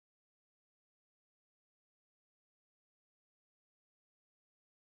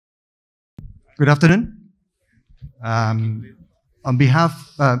Good afternoon. On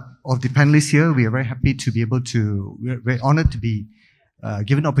behalf of the panelists here, we are very happy to be able to, we're very honored to be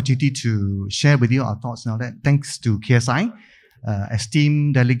given the opportunity to share with you our thoughts now. That thanks to KSI,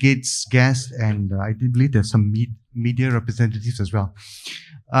 esteemed delegates, guests, and I do believe there's some media representatives as well.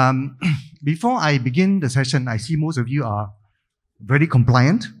 Before I begin the session, I see most of you are very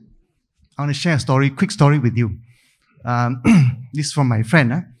compliant. I want to share a story, quick story with you. This is from my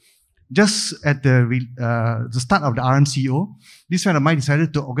friend. Just at the start of the RMCO, this friend of mine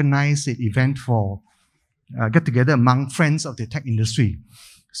decided to organize an event for get together among friends of the tech industry.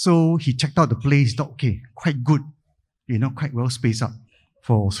 So he checked out the place, thought, okay, quite good, quite well spaced out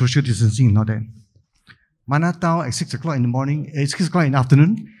for social distancing and all that. Manatau at 6 o'clock in the morning, 6 o'clock in the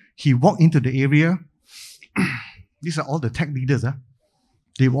afternoon, he walked into the area. These are all the tech leaders.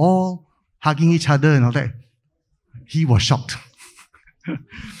 They were all hugging each other and all that. He was shocked.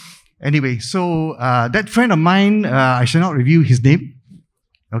 Anyway, so that friend of mine, I shall not reveal his name.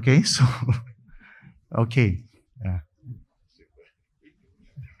 Okay, so, okay.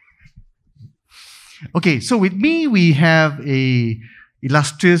 Okay, so with me, we have a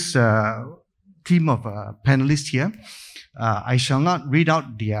illustrious team of panelists here. I shall not read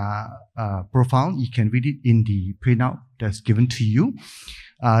out their profile. You can read it in the printout that's given to you.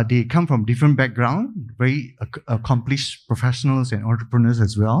 They come from different backgrounds, very accomplished professionals and entrepreneurs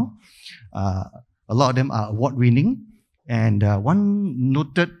as well. A lot of them are award-winning. And one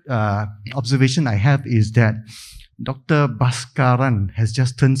noted observation I have is that Dr. Baskaran has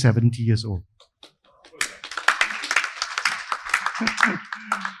just turned 70 years old.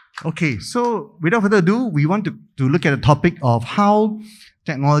 Okay, so without further ado, we want to look at the topic of how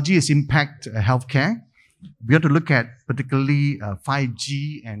technology has impacted healthcare. We have to look at particularly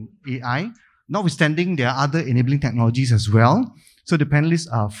 5G and AI. Notwithstanding, there are other enabling technologies as well. So the panelists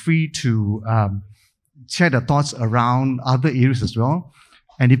are free to share their thoughts around other areas as well.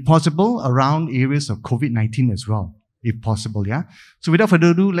 And if possible, around areas of COVID-19 as well, if possible, yeah? So without further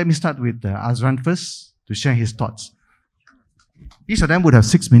ado, let me start with Azran first to share his thoughts. Each of them would have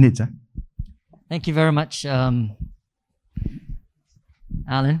 6 minutes. Thank you very much, Alan.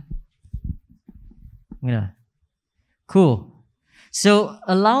 Cool. So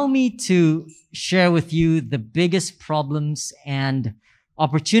allow me to share with you the biggest problems and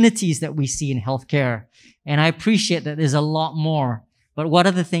opportunities that we see in healthcare. And I appreciate that there's a lot more, but what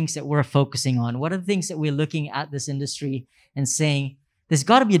are the things that we're focusing on? What are the things that we're looking at this industry and saying, there's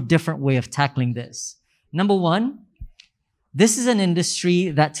got to be a different way of tackling this? Number one, this is an industry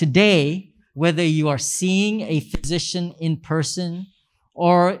that today, whether you are seeing a physician in person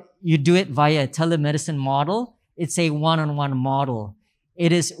or you do it via a telemedicine model, it's a one-on-one model.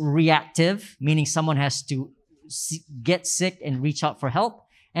 It is reactive, meaning someone has to get sick and reach out for help.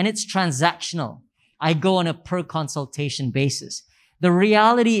 And it's transactional. I go on a per consultation basis. The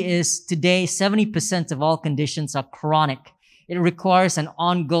reality is today, 70% of all conditions are chronic. It requires an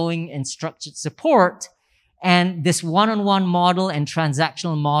ongoing and structured support. And this one-on-one model and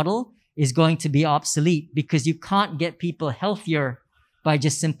transactional model is going to be obsolete because you can't get people healthier by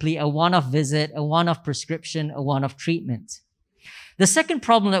just simply a one-off visit, a one-off prescription, a one-off treatment. The second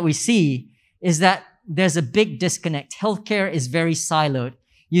problem that we see is that there's a big disconnect. Healthcare is very siloed.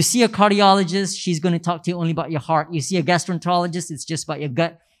 You see a cardiologist, she's going to talk to you only about your heart. You see a gastroenterologist, it's just about your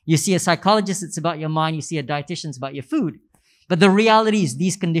gut. You see a psychologist, it's about your mind. You see a dietitian, it's about your food. But the reality is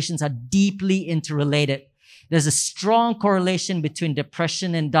these conditions are deeply interrelated. There's a strong correlation between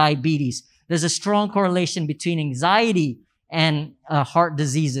depression and diabetes. There's a strong correlation between anxiety and heart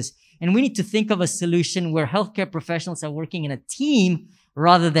diseases. And we need to think of a solution where healthcare professionals are working in a team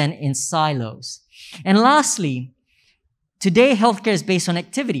rather than in silos. And lastly, today healthcare is based on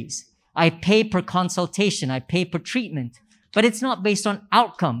activities. I pay per consultation, I pay per treatment, but it's not based on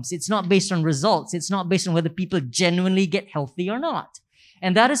outcomes. It's not based on results. It's not based on whether people genuinely get healthy or not.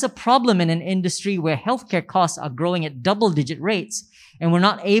 And that is a problem in an industry where healthcare costs are growing at double-digit rates, and we're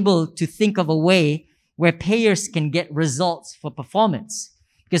not able to think of a way where payers can get results for performance.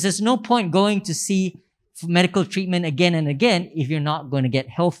 Because there's no point going to see medical treatment again and again if you're not going to get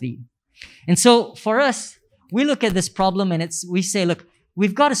healthy. And so for us, we look at this problem and we say, look,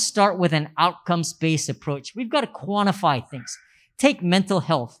 we've got to start with an outcomes-based approach. We've got to quantify things. Take mental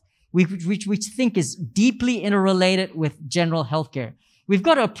health, which we think is deeply interrelated with general healthcare. We've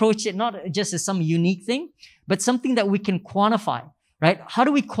got to approach it not just as some unique thing, but something that we can quantify, right? How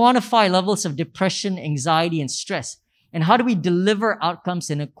do we quantify levels of depression, anxiety, and stress? And how do we deliver outcomes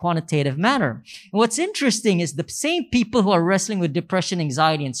in a quantitative manner? And what's interesting is the same people who are wrestling with depression,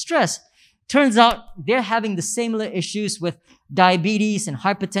 anxiety, and stress Turns out they're having the similar issues with diabetes and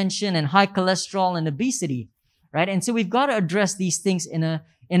hypertension and high cholesterol and obesity, right? And so we've got to address these things in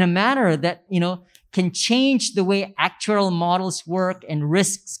a manner that, can change the way actuarial models work and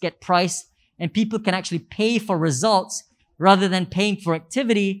risks get priced, and people can actually pay for results rather than paying for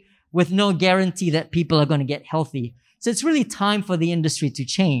activity with no guarantee that people are going to get healthy. So it's really time for the industry to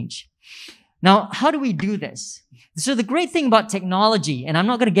change. Now, how do we do this? So the great thing about technology, and I'm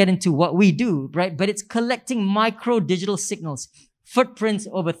not going to get into what we do, right? But it's collecting micro digital signals, footprints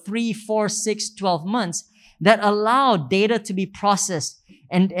over 3, 4, 6, 12 months that allow data to be processed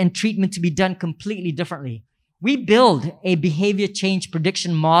and treatment to be done completely differently. We build a behavior change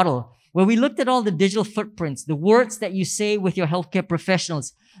prediction model where we looked at all the digital footprints, the words that you say with your healthcare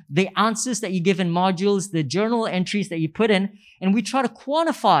professionals, the answers that you give in modules, the journal entries that you put in, and we try to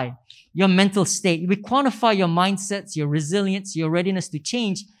quantify your mental state. We quantify your mindsets, your resilience, your readiness to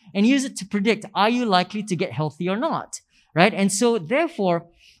change, and use it to predict, are you likely to get healthy or not, right? And so therefore,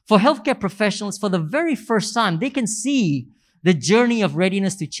 for healthcare professionals, for the very first time, they can see the journey of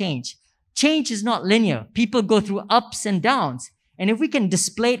readiness to change. Change is not linear. People go through ups and downs. And if we can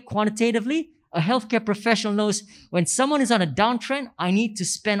display it quantitatively, a healthcare professional knows when someone is on a downtrend, I need to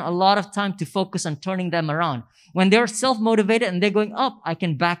spend a lot of time to focus on turning them around. When they're self-motivated and they're going up, I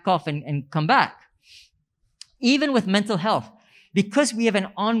can back off and come back. Even with mental health, because we have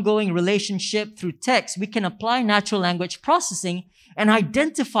an ongoing relationship through text, we can apply natural language processing and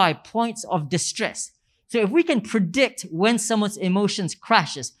identify points of distress. So if we can predict when someone's emotions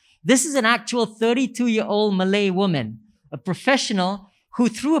crashes, this is an actual 32-year-old Malay woman, a professional who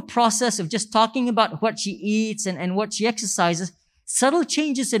through a process of just talking about what she eats and what she exercises, subtle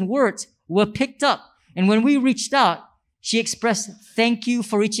changes in words were picked up. And when we reached out, she expressed, thank you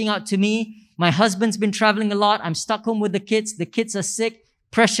for reaching out to me. My husband's been traveling a lot. I'm stuck home with the kids. The kids are sick,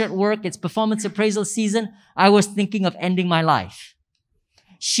 pressure at work. It's performance appraisal season. I was thinking of ending my life.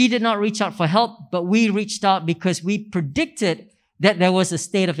 She did not reach out for help, but we reached out because we predicted that there was a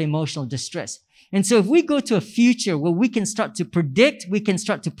state of emotional distress. And so if we go to a future where we can start to predict, we can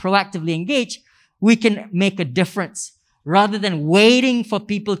start to proactively engage, we can make a difference rather than waiting for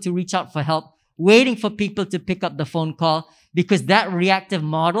people to reach out for help, waiting for people to pick up the phone call, because that reactive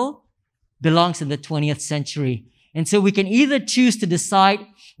model belongs in the 20th century. And so we can either choose to decide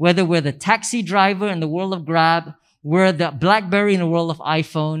whether we're the taxi driver in the world of Grab, we're the BlackBerry in the world of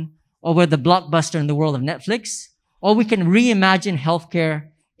iPhone, or we're the Blockbuster in the world of Netflix, or we can reimagine healthcare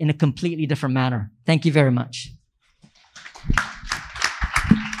in a completely different manner. Thank you very much.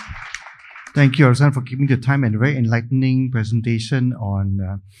 Thank you, Azran, for giving the time and a very enlightening presentation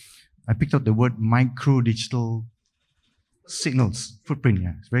on, I picked up the word micro-digital signals, footprint.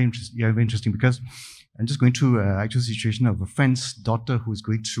 Yeah, it's very interesting. Yeah, very interesting because I'm just going through an actual situation of a friend's daughter who is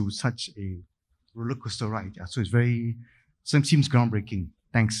going through such a roller coaster ride. Yeah, so it's seems groundbreaking.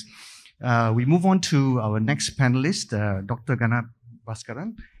 Thanks. We move on to our next panelist, Dr.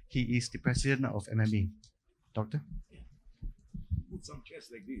 Ganabaskaran. He is the president of MMA. Doctor? Put some chairs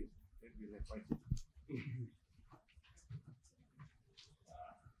like this.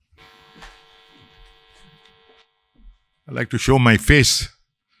 I like to show my face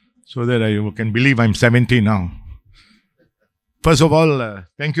so that I can believe I'm 70 now. First of all,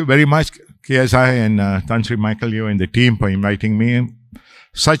 thank you very much, KSI and Tan Sri Michael, you and the team for inviting me.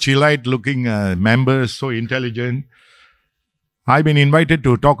 Such elite-looking members, so intelligent. I've been invited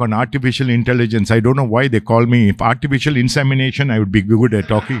to talk on artificial intelligence. I don't know why they call me. If artificial insemination, I would be good at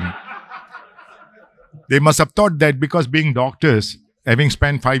talking. They must have thought that because being doctors, having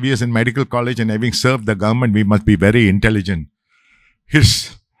spent 5 years in medical college and having served the government, we must be very intelligent.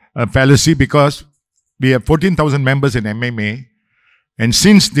 Here's a fallacy because we have 14,000 members in MMA. And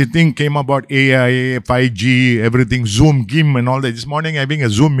since the thing came about AI, 5G, everything, Zoom, GIM and all that, this morning having a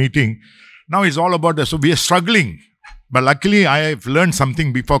Zoom meeting, now it's all about that. So we are struggling. But luckily, I have learned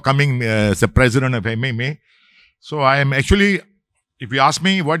something before coming as the president of MMA. So I am actually, if you ask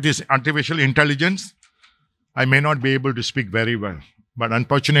me what is artificial intelligence, I may not be able to speak very well. But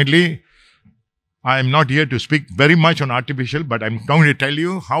unfortunately, I am not here to speak very much on artificial, but I'm going to tell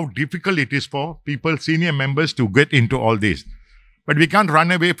you how difficult it is for people, senior members, to get into all this. But we can't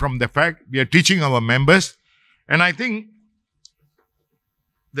run away from the fact we are teaching our members. And I think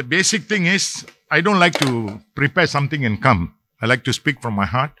the basic thing is, I don't like to prepare something and come. I like to speak from my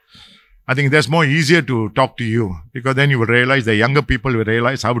heart. I think that's more easier to talk to you, because then you will realize, the younger people will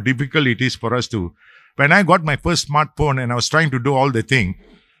realize how difficult it is for us to. When I got my first smartphone and I was trying to do all the thing,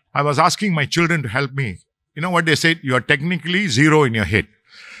 I was asking my children to help me. You know what they said? You are technically zero in your head.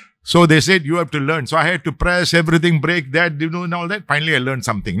 So they said, you have to learn. So I had to press everything, break that, and all that. Finally, I learned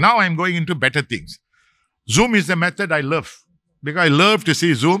something. Now I'm going into better things. Zoom is the method I love. Because I love to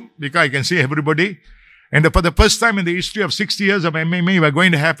see Zoom, because I can see everybody. And for the first time in the history of 60 years of MMA, we're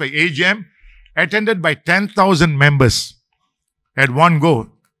going to have an AGM attended by 10,000 members at one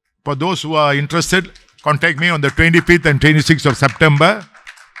go. For those who are interested, contact me on the 25th and 26th of September.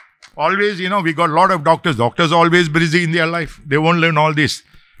 Always, we got a lot of doctors. Doctors are always busy in their life. They won't learn all this.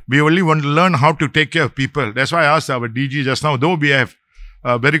 We only want to learn how to take care of people. That's why I asked our DG just now, though we have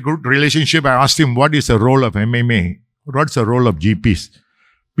a very good relationship, I asked him, what is the role of MMA? What's the role of GPs?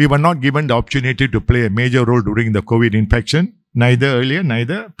 We were not given the opportunity to play a major role during the COVID infection, neither earlier,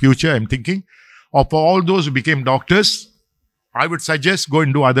 neither future, I'm thinking. Or for all those who became doctors, I would suggest go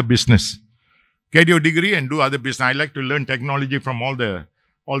and do other business. Get your degree and do other business. I like to learn technology from all the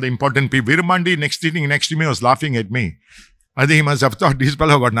important people. Virumandi sitting next to me was laughing at me. I think he must have thought this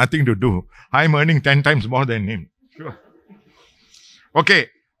fellow got nothing to do. I'm earning 10 times more than him. Sure. Okay,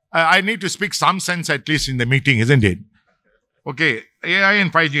 I need to speak some sense at least in the meeting, isn't it? Okay, AI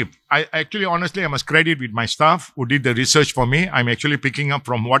and 5G. Honestly, I must credit with my staff who did the research for me. I'm actually picking up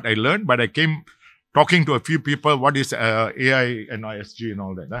from what I learned, but I came talking to a few people, what is AI and ISG and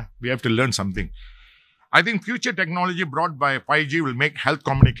all that. We have to learn something. I think future technology brought by 5G will make health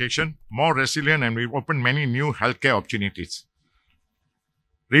communication more resilient and will open many new healthcare opportunities.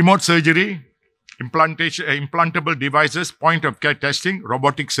 Remote surgery, implantable devices, point-of-care testing,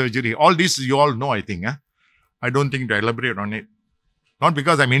 robotic surgery. All this you all know, I think. I don't think to elaborate on it. Not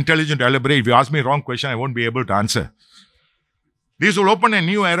because I'm intelligent to elaborate. If you ask me a wrong question, I won't be able to answer. This will open a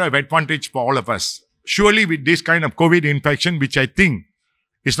new era of advantage for all of us. Surely with this kind of COVID infection, which I think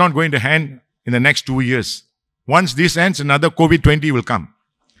is not going to end in the next 2 years. Once this ends, another COVID-20 will come.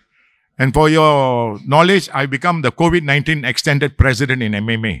 And for your knowledge, I become the COVID-19 extended president in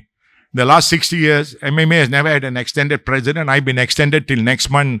MMA. The last 60 years, MMA has never had an extended president. I've been extended till next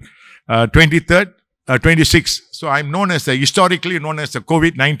month, 23rd, 26th. So I'm historically known as the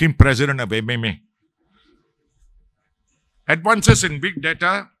COVID-19 president of MMA. Advances in big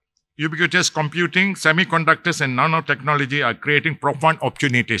data, ubiquitous computing, semiconductors, and nanotechnology are creating profound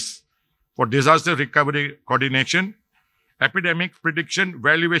opportunities for disaster recovery coordination, epidemic prediction,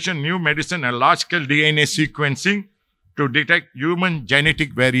 valuation, new medicine, and large-scale DNA sequencing to detect human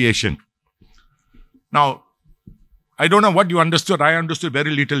genetic variation. Now, I don't know what you understood. I understood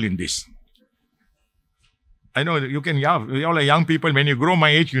very little in this. I know you can, we all are young people. When you grow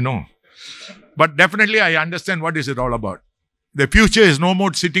my age, you know. But definitely I understand what is it all about. The future is no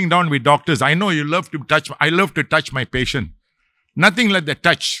more sitting down with doctors. I know you love to touch. I love to touch my patient. Nothing like the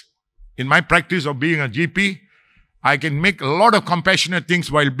touch. In my practice of being a GP, I can make a lot of compassionate things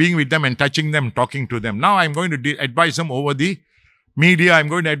while being with them and touching them, talking to them. Now I'm going to advise them over the media. I'm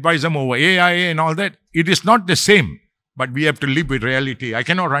going to advise them over AI and all that. It is not the same, but we have to live with reality. I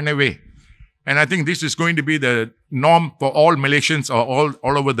cannot run away. And I think this is going to be the norm for all Malaysians or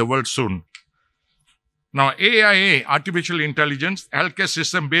all over the world soon. Now, AIA, artificial intelligence, healthcare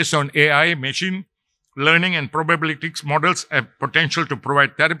system based on AI, machine learning and probabilistics models have potential to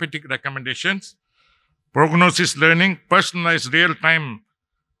provide therapeutic recommendations, prognosis learning, personalized real-time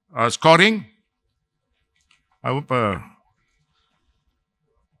scoring. I hope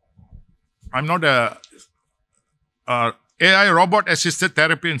I'm not a AI robot-assisted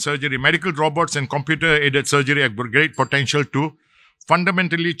therapy and surgery. Medical robots and computer-aided surgery have great potential to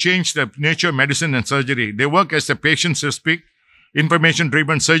fundamentally change the nature of medicine and surgery. They work as a patient-specific,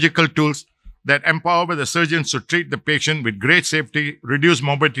 information-driven surgical tools that empower the surgeons to treat the patient with great safety, reduce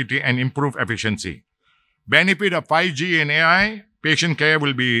morbidity, and improve efficiency. Benefit of 5G and AI, patient care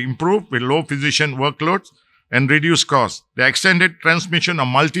will be improved with low physician workloads and reduced costs. The extended transmission of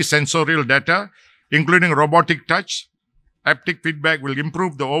multi-sensorial data, including robotic touch, haptic feedback, will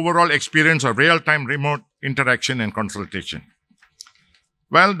improve the overall experience of real-time remote interaction and consultation.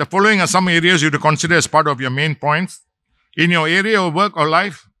 Well, the following are some areas you have to consider as part of your main points. In your area of work or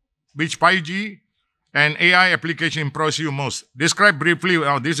life, which 5G and AI application impress you most? Describe briefly.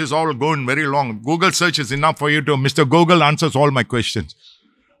 This is all going very long. Google search is enough for you to. Mr. Google answers all my questions.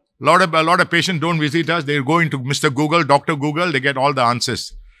 A lot of patients don't visit us. They go into Mr. Google, Dr. Google. They get all the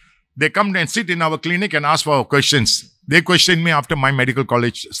answers. They come and sit in our clinic and ask for questions. They question me after my medical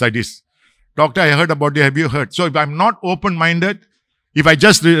college studies. Doctor, I heard about you. Have you heard? So if I'm not open-minded, if I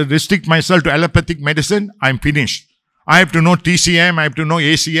just restrict myself to allopathic medicine, I'm finished. I have to know TCM, I have to know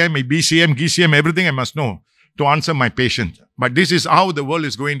ACM, BCM, GCM, everything I must know to answer my patient. But this is how the world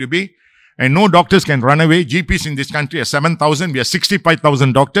is going to be. And no doctors can run away. GPs in this country are 7,000. We are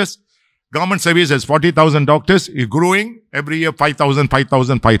 65,000 doctors. Government service has 40,000 doctors, is growing every year 5,000,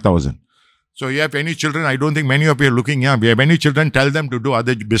 5,000, 5,000. So you have any children, I don't think many of you are looking here. We have any children, tell them to do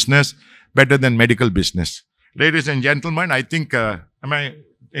other business better than medical business. Ladies and gentlemen, I think, am I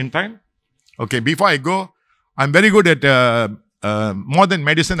in time? Okay, before I go, I'm very good at, more than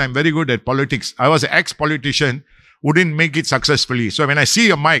medicine, I'm very good at politics. I was an ex-politician who didn't make it successfully. So when I see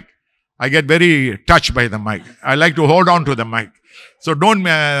a mic, I get very touched by the mic. I like to hold on to the mic. So don't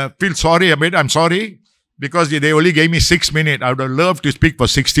feel sorry a bit. I'm sorry because they only gave me 6 minutes. I would have loved to speak for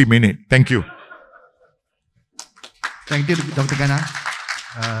 60 minutes. Thank you. Thank you, Dr. Gana.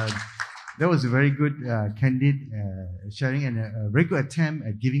 That was a very good, candid sharing and a very good attempt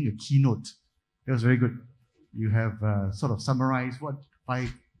at giving a keynote. That was very good. You have sort of summarized what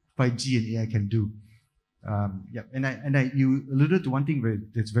 5G and AI can do. Yeah, and you alluded to one thing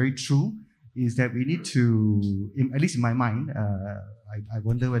that's very true, is that we need to, at least in my mind, I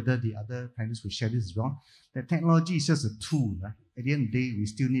wonder whether the other panelists will share this as well, that technology is just a tool. At the end of the day, we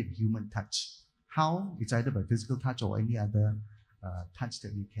still need human touch. How? It's either by physical touch or any other touch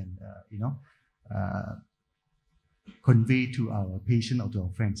that we can, convey to our patient or to our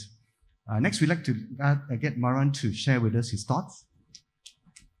friends. Next, we'd like to get Maran to share with us his thoughts.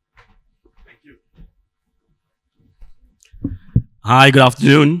 Thank you. Hi, good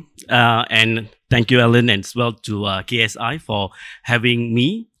afternoon. And thank you, Ellen, and as well to KSI for having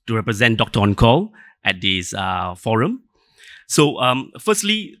me to represent DoctorOnCall at this forum. So,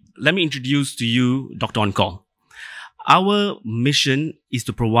 firstly, let me introduce to you DoctorOnCall. Our mission is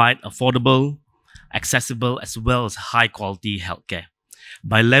to provide affordable, accessible, as well as high-quality healthcare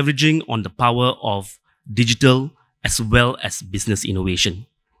by leveraging on the power of digital as well as business innovation.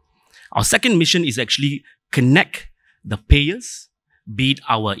 Our second mission is actually connect the payers, be it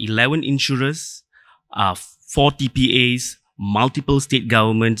our 11 insurers, 4 TPAs, multiple state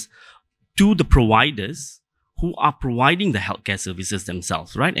governments, to the providers who are providing the healthcare services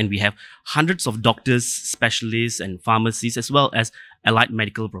themselves, right? And we have hundreds of doctors, specialists, and pharmacists, as well as allied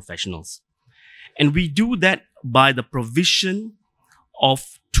medical professionals. And we do that by the provision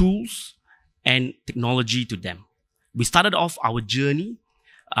of tools and technology to them. We started off our journey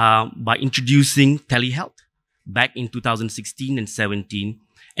by introducing telehealth back in 2016 and 17,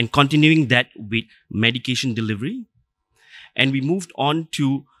 and continuing that with medication delivery. And we moved on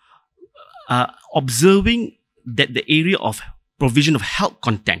to observing that the area of provision of health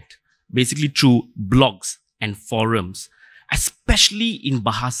content, basically through blogs and forums, especially in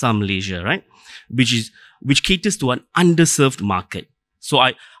Bahasa Malaysia, right? Which caters to an underserved market. So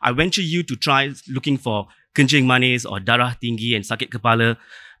I venture you to try looking for kencing manis or darah tinggi and sakit kepala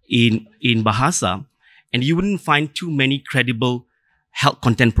in Bahasa, and you wouldn't find too many credible health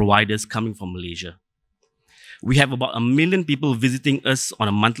content providers coming from Malaysia. We have about 1 million people visiting us on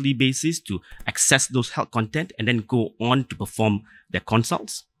a monthly basis to access those health content and then go on to perform their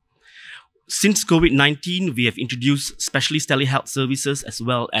consults. Since COVID-19, we have introduced specialist telehealth services as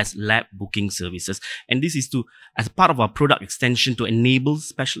well as lab booking services. And this is as part of our product extension to enable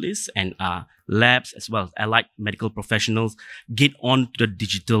specialists and labs as well as allied medical professionals get on to the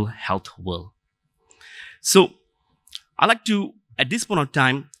digital health world. So I'd like to, at this point of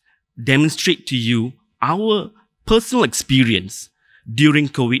time, demonstrate to you our personal experience during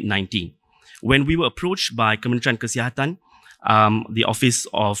COVID-19. When we were approached by Kementerian Kesihatan, the office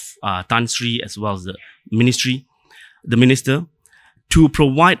of Tan Sri as well as the minister, to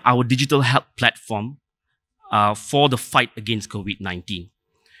provide our digital health platform for the fight against COVID-19.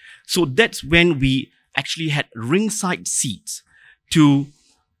 So that's when we actually had ringside seats to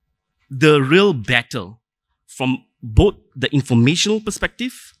the real battle from both the informational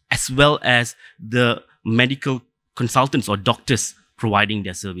perspective as well as the medical consultants or doctors providing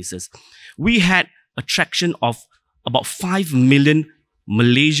their services. We had a traction of about 5 million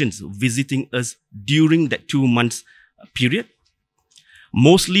Malaysians visiting us during that 2 months period,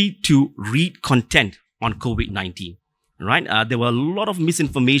 mostly to read content on COVID-19, right? There were a lot of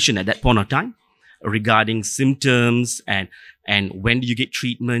misinformation at that point of time regarding symptoms and when do you get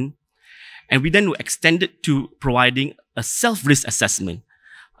treatment. And we then extended to providing a self-risk assessment,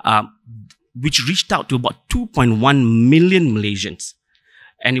 which reached out to about 2.1 million Malaysians.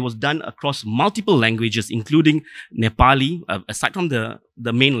 And it was done across multiple languages, including Nepali, aside from the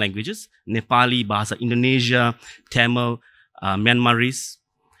main languages, Nepali, Bahasa Indonesia, Tamil, Myanmarese.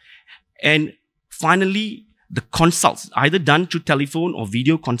 And finally, the consults, either done through telephone or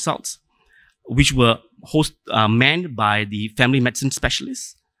video consults, which were manned by the family medicine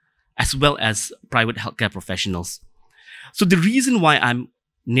specialists, as well as private healthcare professionals. So the reason why I'm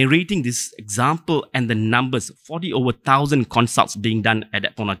narrating this example and the numbers, 40 over 1,000 consults being done at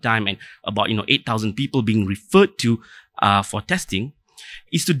that point of time, and about 8,000 people being referred to for testing,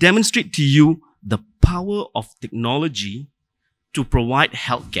 is to demonstrate to you the power of technology to provide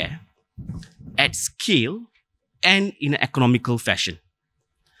healthcare at scale and in an economical fashion.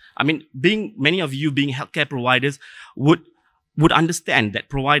 I mean, many of you being healthcare providers would understand that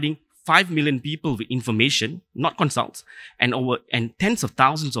providing 5 million people with information, not consults, and tens of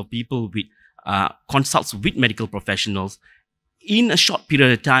thousands of people with consults with medical professionals in a short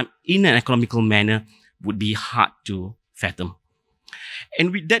period of time in an economical manner would be hard to fathom.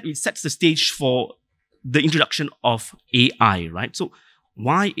 And with that, it sets the stage for the introduction of AI, right? So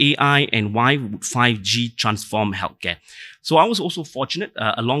why AI and why would 5G transform healthcare? So I was also fortunate,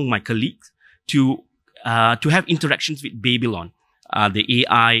 along with my colleagues, to have interactions with Babylon, the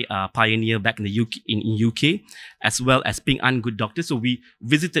AI pioneer back in the UK, as well as Ping An Good Doctor. So we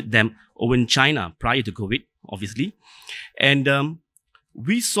visited them over in China prior to COVID, obviously. And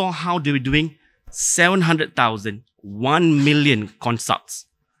we saw how they were doing 700,000, 1 million consults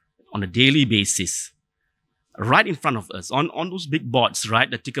on a daily basis, right in front of us, on those big boards, right?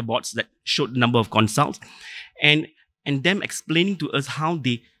 The ticker boards that showed the number of consults, and them explaining to us how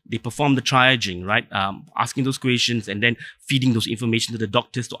they perform the triaging, right? Asking those questions and then feeding those information to the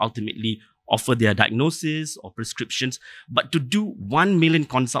doctors to ultimately offer their diagnosis or prescriptions. But to do 1 million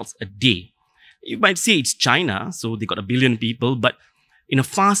consults a day, you might say it's China, so they got 1 billion people, but in a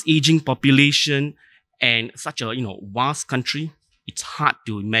fast aging population and such a vast country, it's hard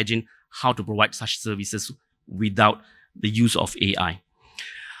to imagine how to provide such services without the use of AI.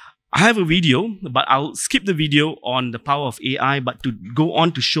 I have a video, but I'll skip the video on the power of AI, but to go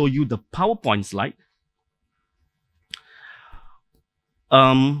on to show you the PowerPoint slide.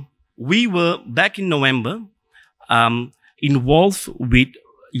 We were, back in November, involved with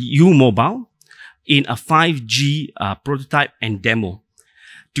U-Mobile in a 5G prototype and demo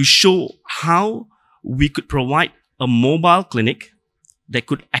to show how we could provide a mobile clinic that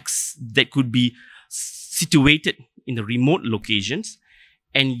could be situated in the remote locations,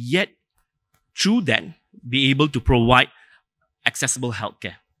 and yet through that be able to provide accessible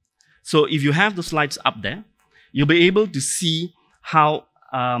healthcare. So if you have the slides up there, you'll be able to see how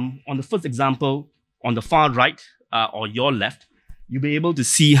on the first example, on the far right or your left, you'll be able to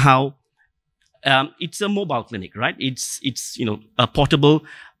see how it's a mobile clinic, right? It's a portable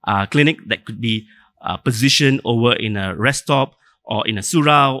clinic that could be positioned over in a rest stop or in a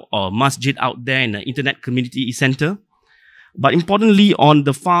surau or masjid out there in an internet community center. But importantly, on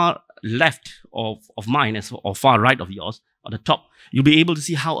the far left of mine or far right of yours, on the top, you'll be able to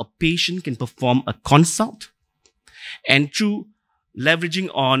see how a patient can perform a consult. And through leveraging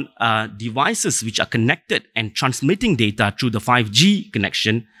on devices which are connected and transmitting data through the 5G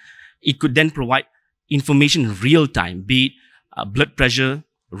connection, it could then provide information in real time, be it blood pressure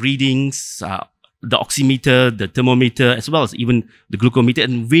readings, the oximeter, the thermometer, as well as even the glucometer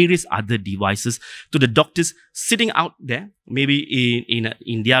and various other devices to the doctors sitting out there, maybe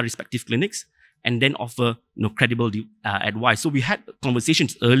in their respective clinics, and then offer credible advice. So we had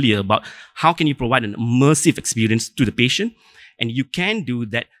conversations earlier about how can you provide an immersive experience to the patient, and you can do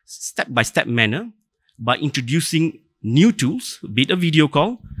that step-by-step manner by introducing new tools, be it a video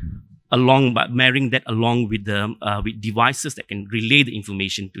call, by marrying that along with with devices that can relay the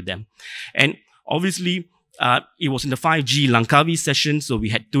information to them. And obviously, it was in the 5G Langkawi session, so we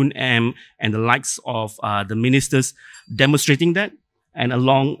had Tun M and the likes of the ministers demonstrating that, and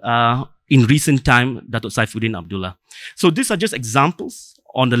along in recent time, Datuk Saifuddin Abdullah. So these are just examples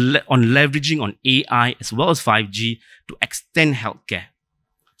on leveraging on AI as well as 5G to extend healthcare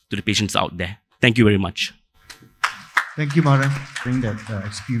to the patients out there. Thank you very much. Thank you, Maran, for sharing that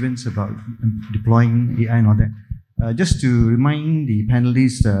experience about deploying AI and all that. Just to remind the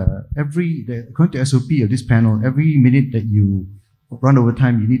panelists, according to SOP of this panel, every minute that you run over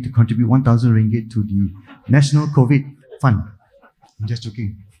time, you need to contribute 1,000 ringgit to the National COVID Fund. I'm just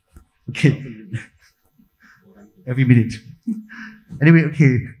joking. Okay. Every minute. Anyway,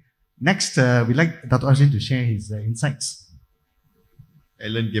 okay. Next, we'd like Dr. Azrin to share his insights.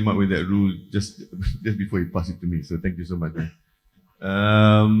 Alan came up with that rule just before he passed it to me, so thank you so much.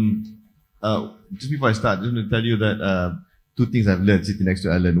 Just before I start, I just want to tell you that two things I've learned sitting next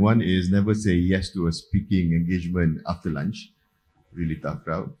to Alan. One is never say yes to a speaking engagement after lunch. Really tough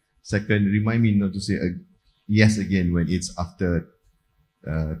crowd. Second, remind me not to say yes again when it's after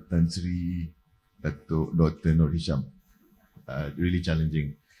Tan Sri, Dr. Noor Hisham. Really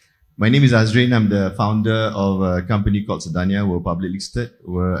challenging. My name is Azrin. I'm the founder of a company called Sedania. We're publicly listed.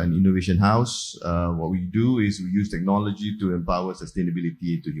 We're an innovation house. What we do is we use technology to empower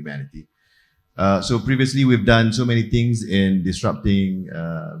sustainability to humanity. So previously, we've done so many things in disrupting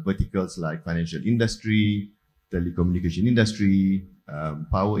verticals like financial industry, telecommunication industry,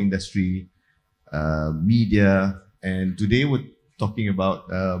 power industry, media, and today we're talking about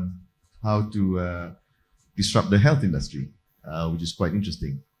how to disrupt the health industry, which is quite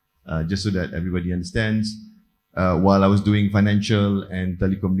interesting. Just so that everybody understands, while I was doing financial and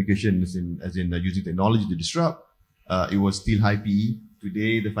telecommunications, as in using technology to disrupt, it was still high PE.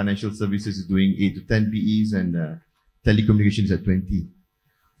 Today, the financial services is doing 8 to 10 PEs and telecommunications at 20.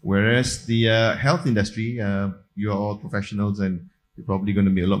 Whereas the health industry, you're all professionals and you're probably going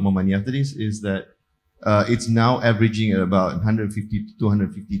to make a lot more money after this, is that it's now averaging at about 150 to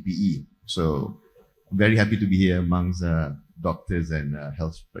 250 PE. So I'm very happy to be here amongst doctors and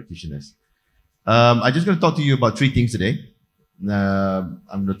health practitioners. I'm just going to talk to you about 3 things today. I'm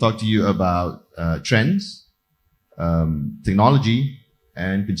going to talk to you about trends, technology,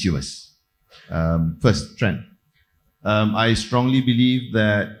 and consumers. First, trend. I strongly believe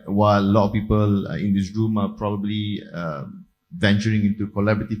that while a lot of people in this room are probably venturing into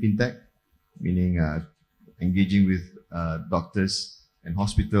collaborative fintech, meaning engaging with doctors and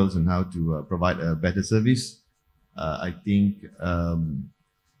hospitals on how to provide a better service, I think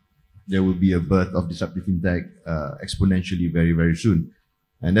there will be a birth of disruptive fintech exponentially very, very soon.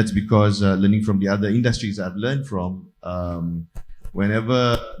 And that's because learning from the other industries I've learned from,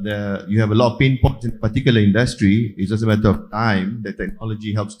 whenever you have a lot of pain points in a particular industry, it's just a matter of time that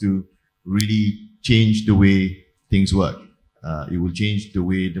technology helps to really change the way things work. It will change the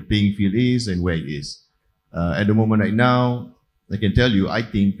way the playing field is and where it is. At the moment right now, I can tell you, I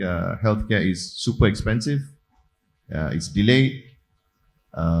think healthcare is super expensive. It's delayed.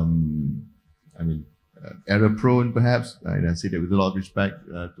 Error prone perhaps. And I say that with a lot of respect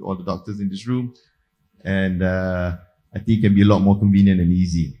to all the doctors in this room. And I think it can be a lot more convenient and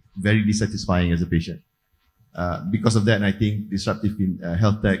easy, very dissatisfying as a patient. Because of that, I think disruptive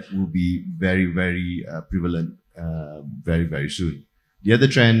health tech will be very, very prevalent very, very soon. The other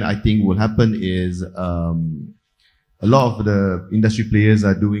trend I think will happen is a lot of the industry players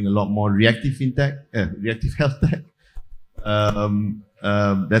are doing a lot more reactive reactive health tech.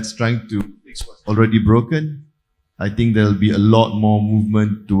 That's trying to fix what's already broken. I think there'll be a lot more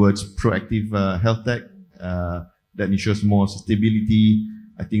movement towards proactive health tech that ensures more sustainability.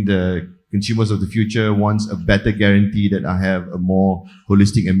 I think the consumers of the future wants a better guarantee that I have a more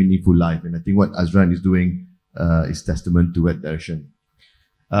holistic and meaningful life. And I think what Azran is doing is testament to that direction.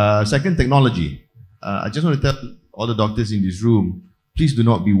 Second, technology. I just want to tell all the doctors in this room, please do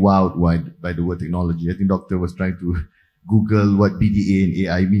not be wowed by the word technology. I think doctor was trying to Google what PDA and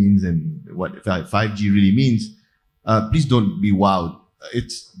AI means and what 5G really means. Please don't be wowed.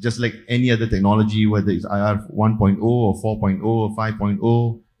 It's just like any other technology, whether it's IR 1.0 or 4.0 or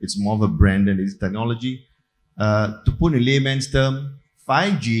 5.0, it's more of a brand than it's technology. To put in layman's term,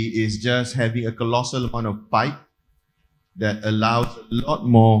 5G is just having a colossal amount of pipe that allows a lot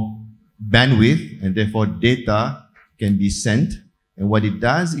more bandwidth and therefore data can be sent. And what it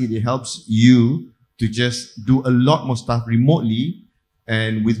does, it helps you to just do a lot more stuff remotely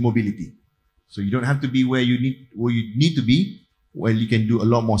and with mobility. So you don't have to be where you need to be. Well, you can do a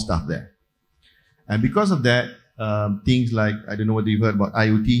lot more stuff there. And because of that, things like, I don't know whether you've heard about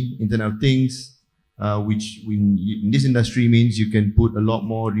IoT, Internet of Things, which in this industry means you can put a lot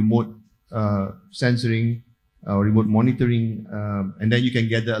more remote sensoring, remote monitoring, and then you can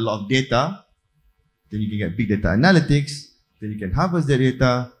gather a lot of data. Then you can get big data analytics. Then you can harvest the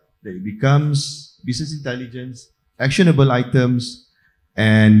data. Then it becomes business intelligence, actionable items,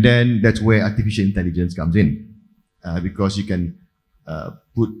 and then that's where artificial intelligence comes in. Because you can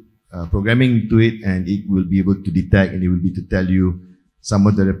put programming into it and it will be able to detect and it will be to tell you some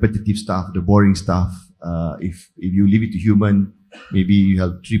of the repetitive stuff, the boring stuff. If you leave it to human, maybe you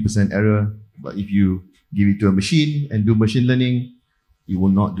have 3% error, but if you give it to a machine and do machine learning, it will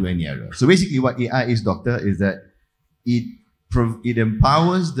not do any error. So basically what AI is, doctor, is that it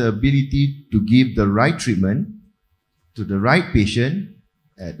empowers the ability to give the right treatment to the right patient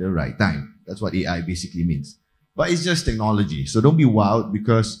at the right time. That's what AI basically means. But it's just technology. So don't be wowed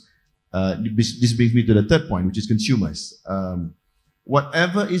because this brings me to the third point, which is consumers.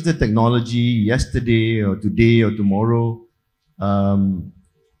 Whatever is the technology yesterday or today or tomorrow,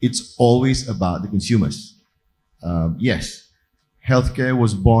 it's always about the consumers. Yes, healthcare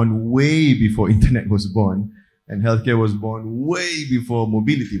was born way before internet was born, and healthcare was born way before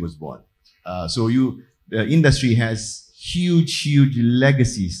mobility was born. So the industry has huge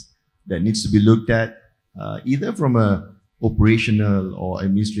legacies that needs to be looked at, either from a operational or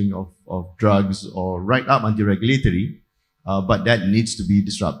administering of drugs or right up until regulatory, but that needs to be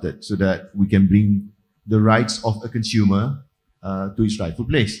disrupted so that we can bring the rights of a consumer to its rightful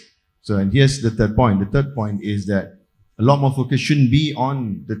place. So, and here's the third point. The third point is that a lot more focus shouldn't be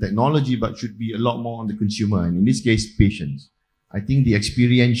on the technology, but should be a lot more on the consumer, and in this case, patients. I think the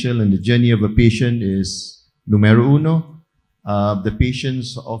experiential and the journey of a patient is numero uno. The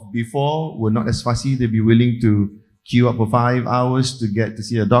patients of before were not as fussy. They'd be willing to queue up for 5 hours to get to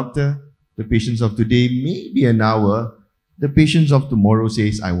see a doctor. The patients of today, maybe an hour. The patients of tomorrow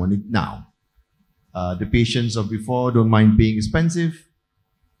says, I want it now. The patients of before don't mind paying expensive.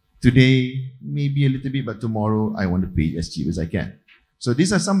 Today, maybe a little bit, but tomorrow I want to pay as cheap as I can. So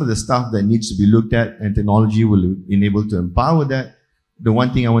these are some of the stuff that needs to be looked at, and technology will enable to empower that. The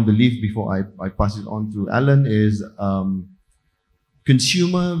one thing I want to leave before I pass it on to Alan is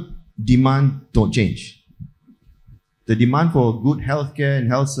consumer demand don't change. The demand for good healthcare and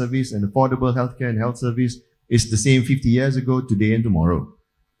health service and affordable healthcare and health service is the same 50 years ago, today and tomorrow.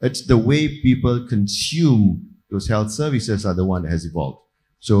 It's the way people consume those health services are the one that has evolved.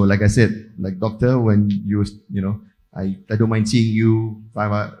 So like I said, like doctor, when you know, I don't mind seeing you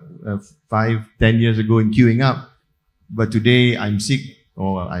 10 years ago and queuing up, but today I'm sick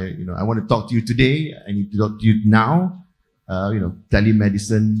or I want to talk to you today. I need to talk to you now.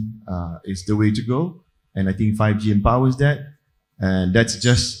 Telemedicine is the way to go, and I think 5G empowers that, and that's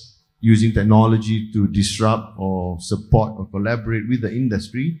just using technology to disrupt or support or collaborate with the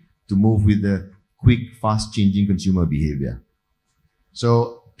industry to move with the quick, fast-changing consumer behavior.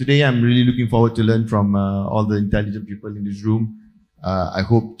 So today I'm really looking forward to learn from all the intelligent people in this room. I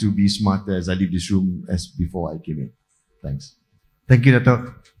hope to be smarter as I leave this room as before I came in. Thanks. Thank you,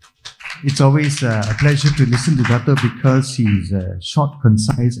 Datuk. It's always a pleasure to listen to Datuk because he's short,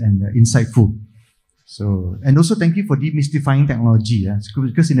 concise, and insightful. So, and also thank you for demystifying technology.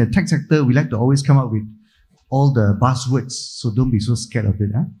 Because in the tech sector, we like to always come up with all the buzzwords. So don't be so scared of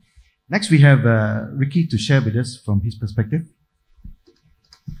it. Next, we have Ricky to share with us from his perspective.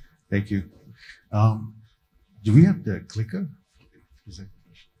 Thank you. Do we have the clicker?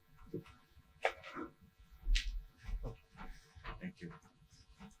 Thank you.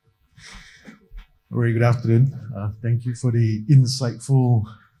 Very good afternoon. Thank you for the insightful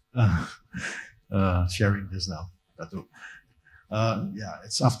sharing this now, Datuk. Yeah,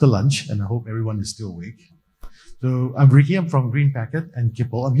 it's after lunch and I hope everyone is still awake. So I'm Ricky, I'm from Green Packet and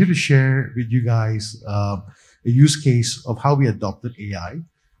KiplePay. I'm here to share with you guys a use case of how we adopted AI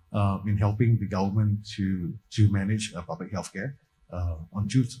in helping the government to manage public healthcare on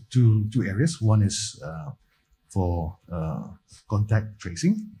two areas. One is for contact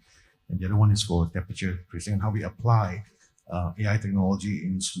tracing, and the other one is for temperature tracing, and how we apply AI technology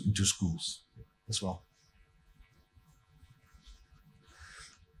into schools as well.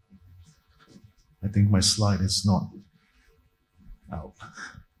 I think my slide is not out.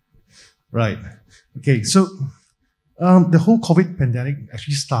 Right. Okay, so the whole COVID pandemic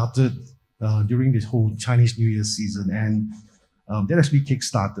actually started during this whole Chinese New Year season, and that actually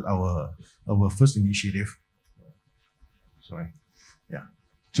kick-started our first initiative.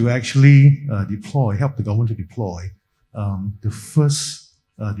 To actually help the government to deploy the first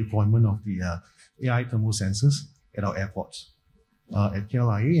deployment of the AI thermal sensors at our airports, at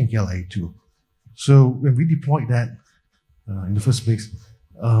KLIA and KLIA2. So when we deployed that in the first place,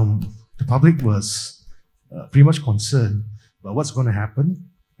 the public was pretty much concerned about what's going to happen,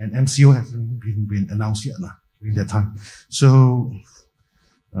 and MCO hasn't been announced yet during that time. So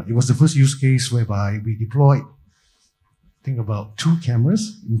it was the first use case whereby we deployed, I think, about 2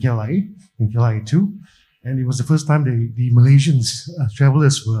 cameras in KLIA, in KLIA2, and it was the first time the Malaysian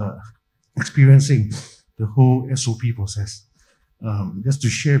travelers were experiencing the whole SOP process. Just to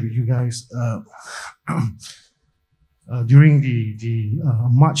share with you guys, during the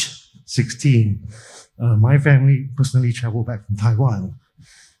March 16, my family personally traveled back from Taiwan,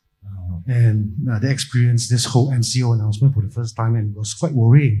 and they experienced this whole MCO announcement for the first time, and it was quite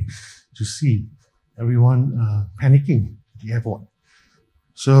worrying to see everyone panicking at the airport.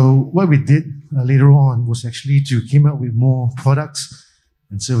 So what we did later on was actually to came up with more products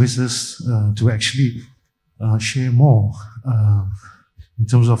and services to actually share more in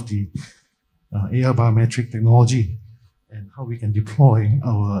terms of the AR biometric technology and how we can deploy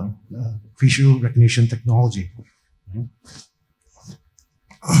our facial recognition technology.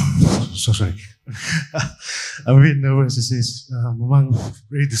 So sorry. I'm a bit nervous. This is among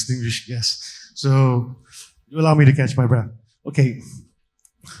very distinguished guests. So you allow me to catch my breath. Okay.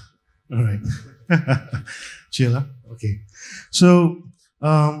 All right. Chill, huh? Okay. So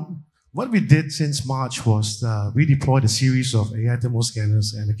what we did since March was we deployed a series of AI thermal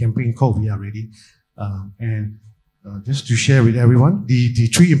scanners and a campaign called We Are Ready. Just to share with everyone, the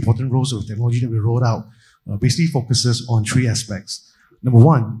three important roles of technology that we rolled out basically focuses on three aspects. Number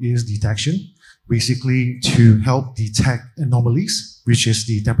one is detection, basically to help detect anomalies, which is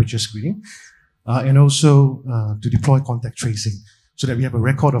the temperature screening, and also to deploy contact tracing so that we have a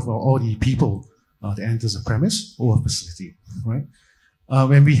record of all the people that enters a premise or a facility, right?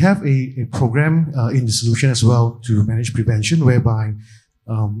 And we have a program in the solution as well to manage prevention, whereby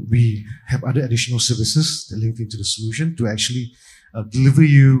we have other additional services that link into the solution to actually deliver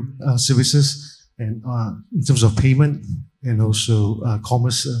you services and in terms of payment and also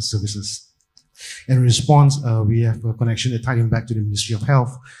commerce services. And in response, we have a connection that tied in back to the Ministry of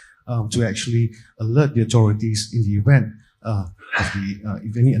Health to actually alert the authorities in the event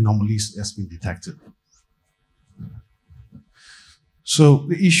if any anomalies has been detected. So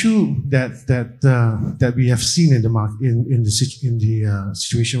the issue that we have seen in the market in the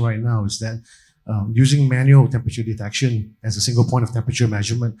situation right now is that using manual temperature detection as a single point of temperature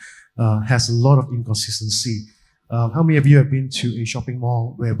measurement has a lot of inconsistency. How many of you have been to a shopping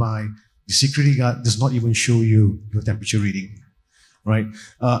mall whereby the security guard does not even show you your temperature reading, right?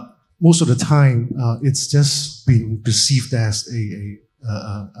 Most of the time, it's just been perceived as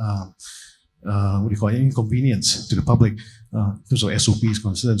what do you call it, inconvenience to the public in terms of SOP is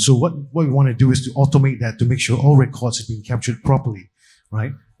concerned. So what we want to do is to automate that to make sure all records have been captured properly,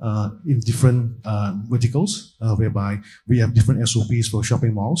 right? In different verticals, whereby we have different SOPs for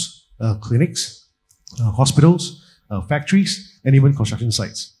shopping malls, clinics, hospitals, factories, and even construction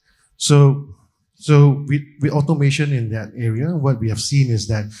sites. So with automation in that area, what we have seen is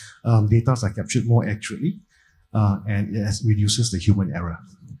that data are captured more accurately, and it reduces the human error.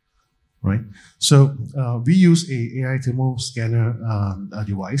 Right, so we use a AI thermal scanner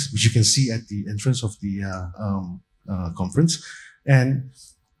device, which you can see at the entrance of the conference. And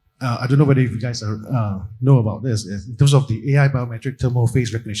I don't know whether you guys know about this. In terms of the AI biometric thermal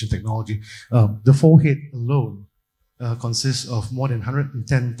face recognition technology, the forehead alone consists of more than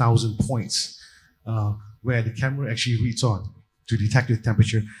 110,000 points where the camera actually reads on to detect the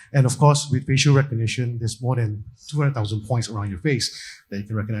temperature. And of course, with facial recognition, there's more than 200,000 points around your face that you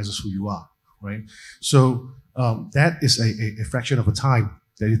can recognize as who you are, right? So that is a fraction of a time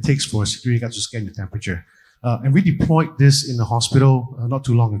that it takes for a security guard to scan your temperature. And we deployed this in the hospital not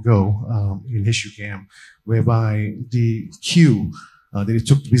too long ago in HUKM, whereby the queue that it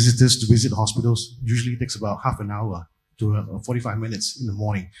took visitors to visit hospitals usually takes about half an hour to 45 minutes in the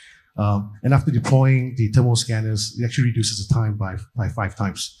morning. And after deploying the thermal scanners, it actually reduces the time by 5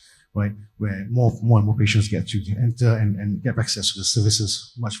 times, right? Where more and more patients get to enter and get access to the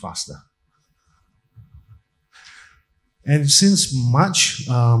services much faster. And since March,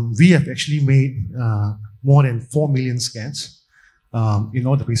 we have actually made more than 4 million scans in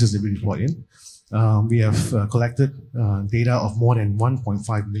all the places that we deployed in. We have collected data of more than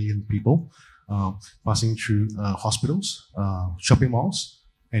 1.5 million people passing through hospitals, shopping malls,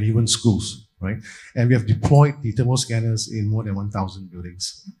 and even schools, right? And we have deployed the thermal scanners in more than 1,000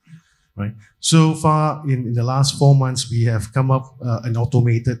 buildings, right? So far, in the last 4 months, we have come up an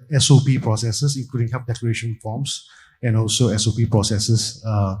automated SOP processes, including health declaration forms, and also SOP processes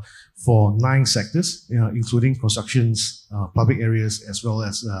for 9 sectors, including constructions, public areas, as well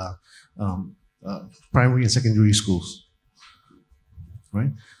as primary and secondary schools,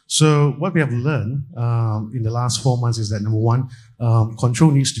 right? So what we have learned in the last 4 months is that number one,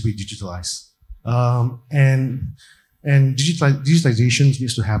 control needs to be digitalized, and digitalization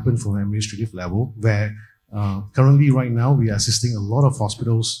needs to happen from an administrative level. Where currently, right now, we are assisting a lot of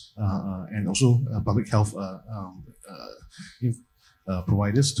hospitals and also public health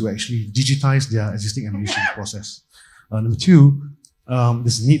providers to actually digitize their existing administrative process. Number two,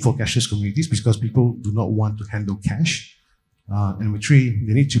 there's a need for cashless communities because people do not want to handle cash. And number three,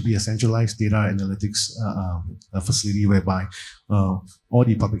 there need to be a centralized data analytics facility whereby all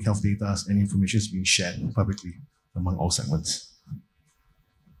the public health data and information is being shared publicly among all segments.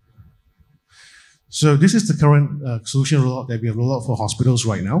 So this is the current solution rollout that we have rolled out for hospitals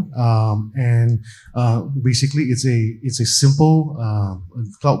right now, and basically it's a simple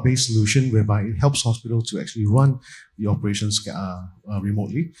cloud-based solution whereby it helps hospitals to actually run the operations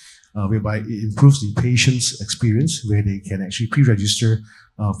remotely, whereby it improves the patient's experience, where they can actually pre-register,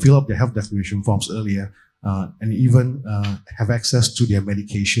 fill up their health declaration forms earlier, and even have access to their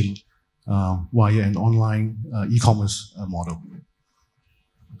medication via an online e-commerce model.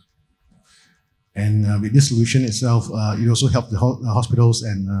 And with this solution itself, it also helps the hospitals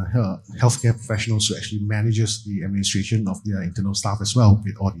and healthcare professionals to actually manage the administration of their internal staff as well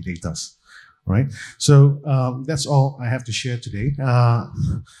with all the data. Right. So that's all I have to share today.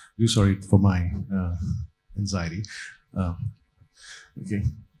 Sorry for my anxiety. Okay.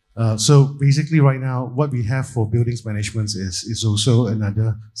 So basically right now, what we have for buildings management is also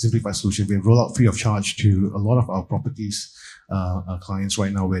another simplified solution. We roll out free of charge to a lot of our properties clients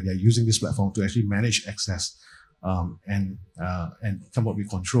right now, where they're using this platform to actually manage access and come up with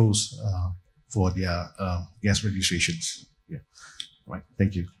controls for their gas registrations. Yeah. Right.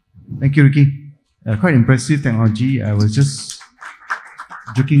 Thank you. Thank you, Ricky. Quite impressive technology. I was just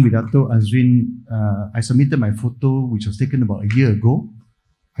joking with Datuk Azrin. I submitted my photo, which was taken about a year ago.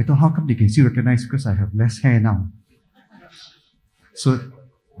 I thought, how come they can still recognize, because I have less hair now. So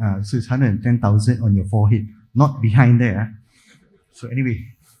it's 110,000 on your forehead, not behind there. So anyway,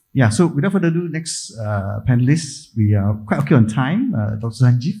 yeah, so without further ado, next panelist, we are quite okay on time. Dr.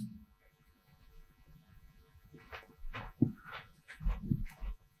 Sanjeev.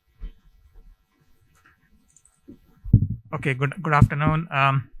 Okay, good afternoon.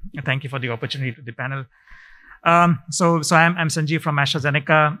 Thank you for the opportunity to the panel. So I'm Sanjeev from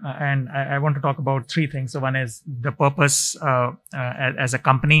AstraZeneca, and I want to talk about three things. So one is the purpose as a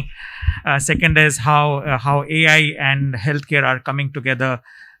company. Second is how AI and healthcare are coming together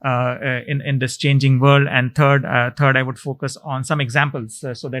in this changing world. And third, I would focus on some examples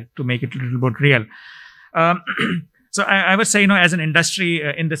so that to make it a little bit real. So I would say, as an industry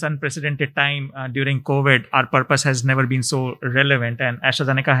in this unprecedented time during COVID, our purpose has never been so relevant. And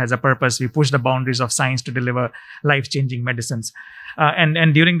AstraZeneca has a purpose. We push the boundaries of science to deliver life-changing medicines.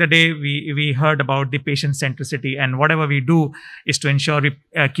 And during the day, we heard about the patient centricity, and whatever we do is to ensure we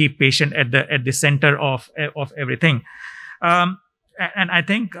keep patient at the center of everything. And I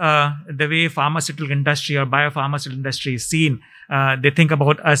think the way pharmaceutical industry or biopharmaceutical industry is seen, they think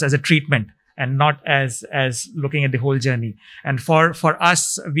about us as a treatment, and not as looking at the whole journey. And for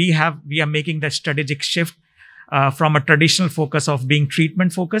us, we are making that strategic shift from a traditional focus of being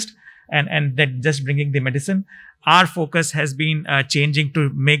treatment focused and then just bringing the medicine. Our focus has been changing to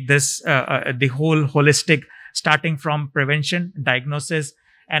make this the whole holistic, starting from prevention, diagnosis,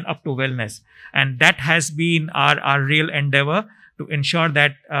 and up to wellness. And that has been our real endeavor, to ensure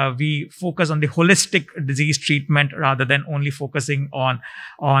that we focus on the holistic disease treatment rather than only focusing on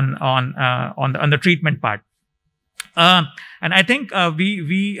the treatment part. And I think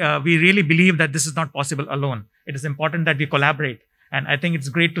we really believe that this is not possible alone. It is important that we collaborate. And I think it's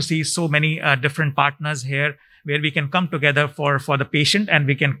great to see so many different partners here, where we can come together for the patient, and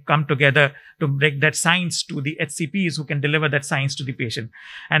we can come together to bring that science to the HCPs who can deliver that science to the patient.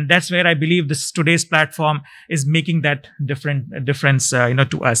 And that's where I believe today's platform is making that difference,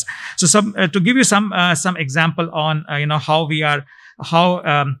 to us. So to give you some example on,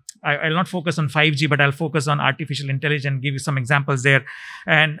 I'll not focus on 5G, but I'll focus on artificial intelligence, give you some examples there.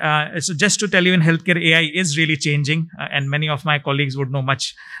 And so just to tell you, in healthcare, AI is really changing, and many of my colleagues would know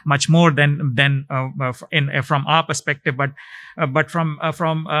much more than from our perspective. But from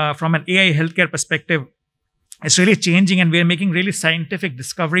an AI healthcare perspective, it's really changing, and we're making really scientific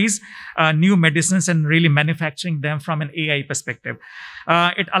discoveries, new medicines, and really manufacturing them from an AI perspective.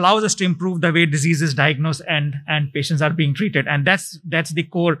 It allows us to improve the way disease is diagnosed and patients are being treated. And that's the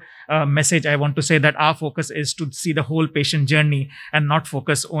core message I want to say, that our focus is to see the whole patient journey and not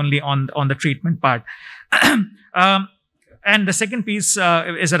focus only on the treatment part. And the second piece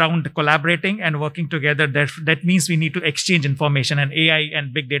is around collaborating and working together. That means we need to exchange information, and AI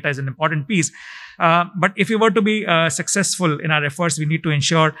and big data is an important piece. But if we were to be successful in our efforts, we need to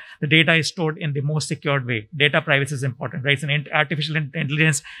ensure the data is stored in the most secured way. Data privacy is important, right? It's an artificial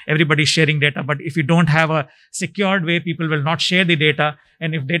intelligence, everybody's sharing data. But if you don't have a secured way, people will not share the data.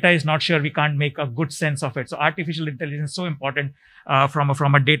 And if data is not shared, we can't make a good sense of it. So artificial intelligence is so important from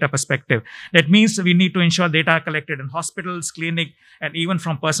a data perspective. That means we need to ensure data are collected in hospitals, clinic, and even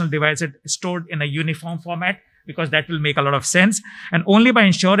from personal devices, stored in a uniform format, because that will make a lot of sense. And only by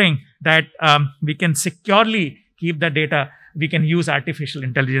ensuring that we can securely keep the data, we can use artificial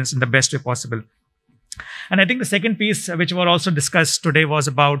intelligence in the best way possible. And I think the second piece, which was also discussed today, was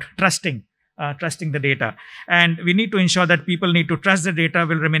about trusting the data. And we need to ensure that people need to trust the data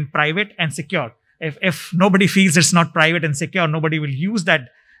will remain private and secure. If nobody feels it's not private and secure, nobody will use that.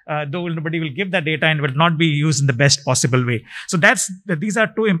 Nobody will give that data, and will not be used in the best possible way. So these are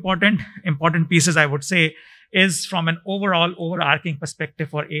two important pieces, I would say, is from an overall overarching perspective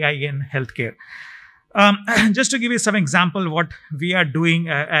for AI in healthcare. Just to give you some example, what we are doing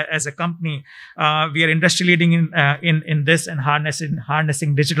as a company, we are industry leading in this and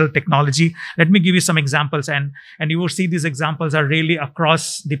harnessing digital technology. Let me give you some examples, and you will see these examples are really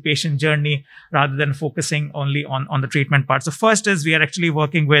across the patient journey rather than focusing only on the treatment part. So first is we are actually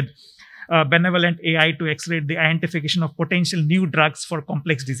working with benevolent AI to accelerate the identification of potential new drugs for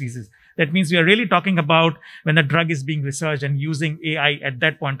complex diseases. That means we are really talking about when the drug is being researched and using AI at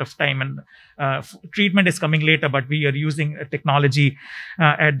that point of time, and treatment is coming later, but we are using technology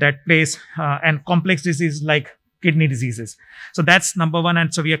at that place, and complex diseases like kidney diseases. So that's number one.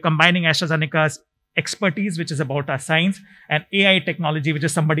 And so we are combining AstraZeneca's expertise, which is about our science, and AI technology, which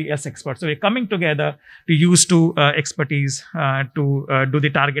is somebody else's expert. So we're coming together to use two expertise to do the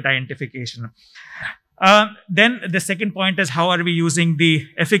target identification. Then the second point is how are we using the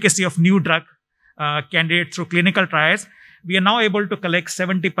efficacy of new drug candidates through clinical trials. We are now able to collect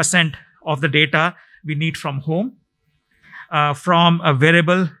 70% of the data we need from home, from a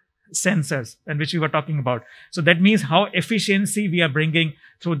wearable sensors, and which we were talking about. So that means how efficiency we are bringing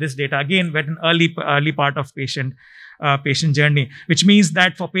through this data. Again, we're at an early part of patient journey, which means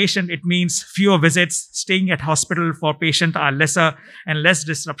that for patient, it means fewer visits, staying at hospital for patient are lesser and less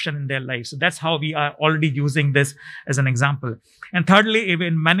disruption in their life. So that's how we are already using this as an example. And thirdly,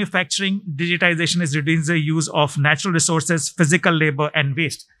 in manufacturing, digitization is reducing the use of natural resources, physical labor, and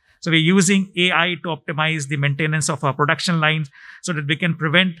waste. So we're using AI to optimize the maintenance of our production lines so that we can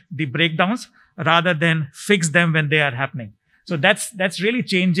prevent the breakdowns rather than fix them when they are happening. So that's really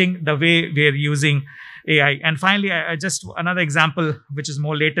changing the way we're using AI. And finally, just another example, which is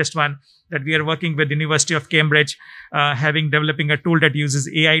more latest one, that we are working with the University of Cambridge, developing a tool that uses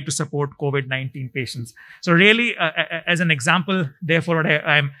AI to support COVID-19 patients. So really, as an example, therefore,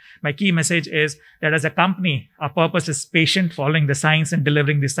 my key message is that as a company, our purpose is patient, following the science and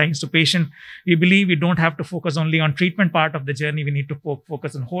delivering the science to patient. We believe we don't have to focus only on treatment part of the journey. We need to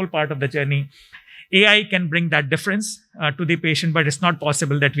focus on whole part of the journey. AI can bring that difference to the patient, but it's not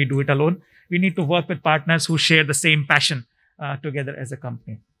possible that we do it alone. We need to work with partners who share the same passion together as a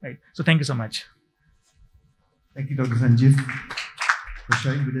company. Right. So thank you so much. Thank you, Dr. Sanjeev, for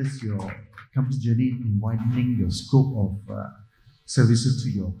sharing with us your company's journey in widening your scope of services to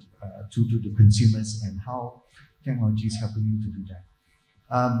your to the consumers and how technology is helping you to do that.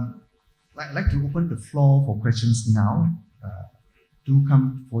 I'd like to open the floor for questions now. Do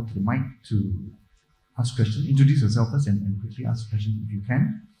come forward to the mic to ask questions. Introduce yourself first and quickly ask a question if you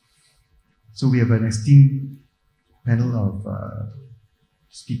can. So we have an esteemed panel of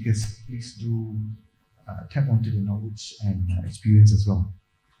speakers. Please do tap onto the knowledge and experience as well.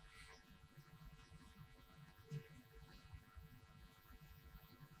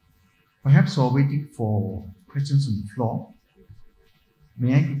 Perhaps while waiting for questions on the floor,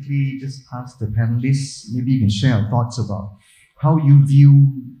 may I quickly just ask the panelists, maybe you can share your thoughts about how you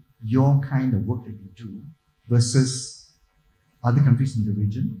view your kind of work that you do versus other countries in the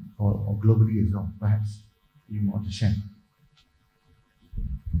region or globally as well. Perhaps you want to share.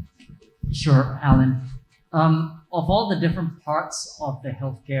 Sure, Alan. Of all the different parts of the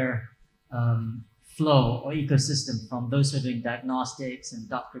healthcare flow or ecosystem, from those who are doing diagnostics and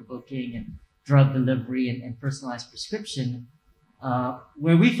doctor booking and drug delivery and personalized prescription,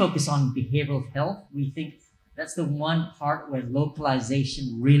 where we focus on behavioral health, we think that's the one part where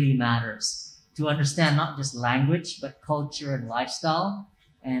localization really matters, to understand not just language, but culture and lifestyle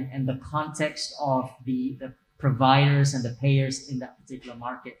and the context of the providers and the payers in that particular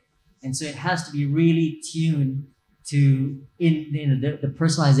market. And so it has to be really tuned to the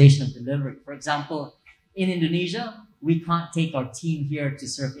personalization of delivery. For example, in Indonesia, we can't take our team here to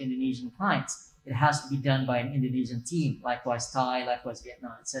serve Indonesian clients. It has to be done by an Indonesian team, likewise Thai, likewise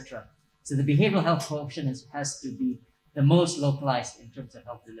Vietnam, etc. So the behavioral health quotient has to be the most localized in terms of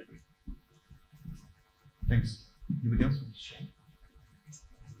health delivery. Thanks. Anybody else want to share?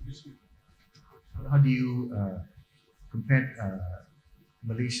 How do you compare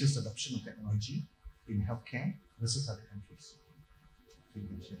Malaysia's adoption of technology in healthcare versus other countries?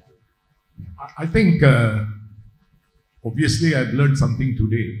 I think, obviously, I've learned something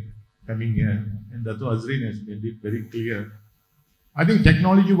today coming here, and Datuk Azrin has made it very clear. I think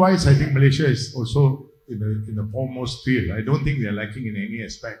technology-wise, I think Malaysia is also in the foremost field. I don't think we are lacking in any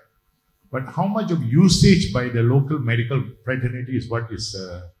aspect. But how much of usage by the local medical fraternity is what is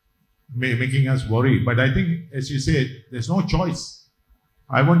making us worry. But I think, as you said, there's no choice.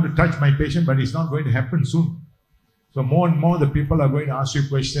 I want to touch my patient, but it's not going to happen soon. So more and more the people are going to ask you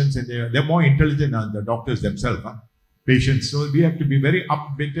questions, and they're more intelligent than the doctors themselves, patients. So we have to be very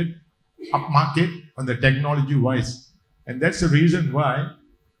upmarket on the technology-wise. And that's the reason why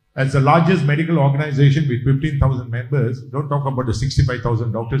As the largest medical organization with 15,000 members, don't talk about the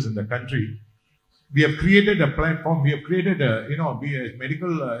 65,000 doctors in the country. We have created a platform. We have created a, we a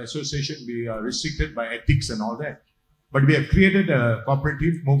medical association. We are restricted by ethics and all that. But we have created a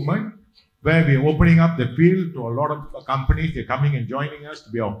cooperative movement where we are opening up the field to a lot of companies. They're coming and joining us to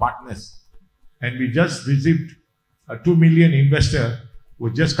be our partners. And we just received a 2 million investor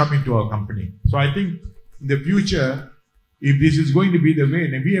who just come into our company. So I think in the future, if this is going to be the way,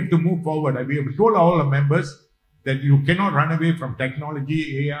 then we have to move forward. And we have told all our members that you cannot run away from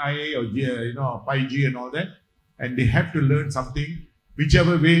technology, AI or 5G and all that. And they have to learn something,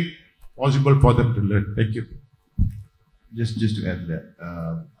 whichever way possible for them to learn. Thank you. Just to add to that,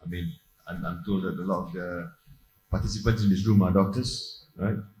 I mean, I'm told that a lot of the participants in this room are doctors,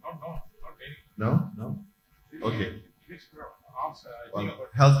 right? Not many. No? Okay. Well,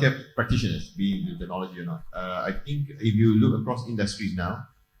 healthcare practitioners, be it technology or not. I think if you look across industries now,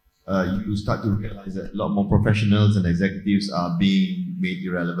 you start to realize that a lot more professionals and executives are being made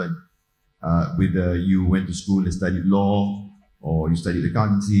irrelevant. Whether you went to school and studied law, or you studied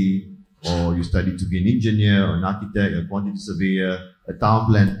accountancy, or you studied to be an engineer, or an architect, a quantity surveyor, a town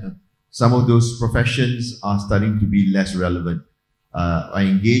planner. Some of those professions are starting to be less relevant. I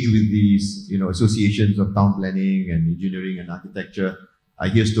engage with these, associations of town planning and engineering and architecture. I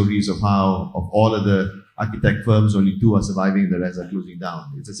hear stories of how, of all of the architect firms, only 2 are surviving, the rest are closing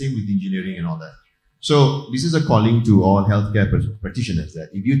down. It's the same with engineering and all that. So this is a calling to all healthcare practitioners that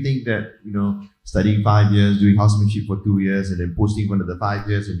if you think that, studying 5 years, doing housemanship for 2 years, and then posting for another 5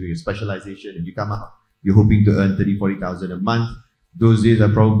 years and doing a specialization, and you come out, you're hoping to earn 30,000-40,000 a month. Those days are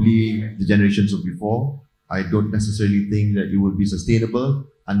probably the generations of before. I don't necessarily think that it will be sustainable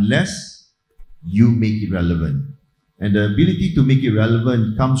unless you make it relevant. And the ability to make it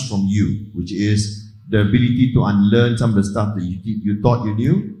relevant comes from you, which is the ability to unlearn some of the stuff that you thought you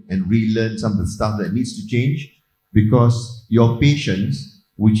knew and relearn some of the stuff that needs to change, because your patients,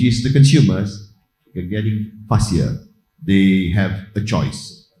 which is the consumers, are getting fussier. They have a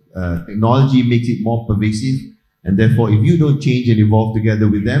choice. Technology makes it more pervasive, and therefore if you don't change and evolve together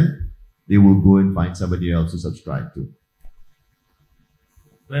with them, they will go and find somebody else to subscribe to.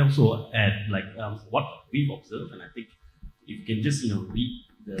 I also add what we've observed, and I think if you can just read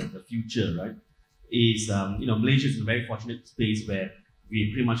the future, right, is Malaysia is in a very fortunate space where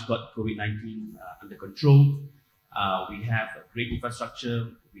we pretty much got COVID-19 under control. We have a great infrastructure.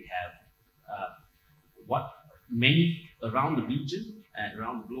 We have what many around the region and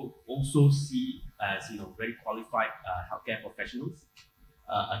around the globe also see as very qualified healthcare professionals,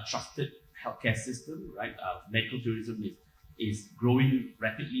 a trusted healthcare system, right? Medical tourism is growing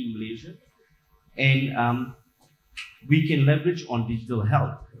rapidly in Malaysia, and we can leverage on digital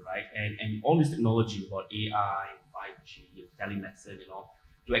health, right? And all this technology about AI, 5G, telemedicine,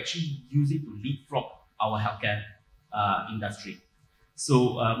 to actually use it to leapfrog our healthcare industry.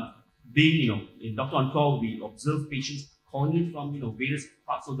 So, being in DoctorOnCall, we observe patients calling in from various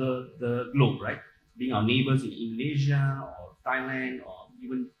parts of the globe, right? Being our neighbors in Indonesia or Thailand or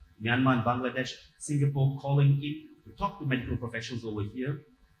even Myanmar, Bangladesh, Singapore, calling in to talk to medical professionals over here,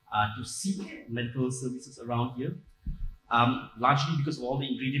 to seek medical services around here, largely because of all the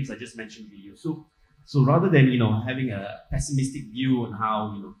ingredients I just mentioned to you. So rather than having a pessimistic view on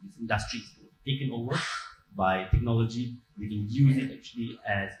how this industry is taken over by technology, we can use it actually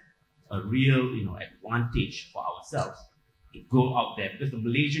as a real advantage for ourselves to go out there, because the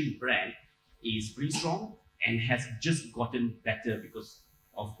Malaysian brand is pretty strong and has just gotten better because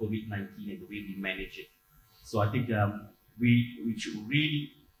of COVID-19 and the way we manage it. So I think we should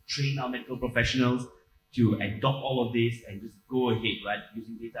really train our medical professionals to adopt all of this and just go ahead, right,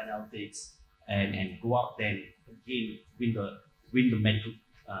 using data analytics and go out there and again win the medical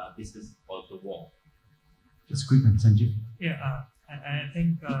business of the war. Just quick, Sanjeev. Yeah, I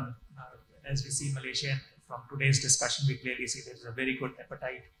think as we see Malaysia, from today's discussion, we clearly see there is a very good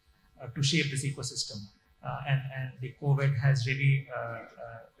appetite to shape this ecosystem. And the COVID has really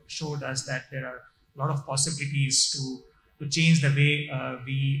showed us that there are a lot of possibilities to change the way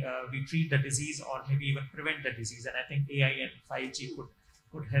we treat the disease, or maybe even prevent the disease. And I think AI and 5G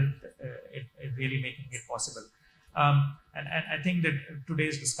could help in really making it possible. And I think that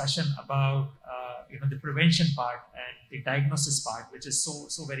today's discussion about the prevention part and the diagnosis part, which is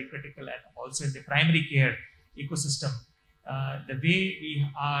so very critical, and also in the primary care ecosystem, the way we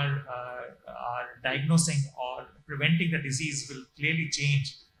are diagnosing or preventing the disease will clearly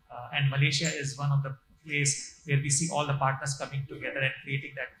change. And Malaysia is one of the places where we see all the partners coming together and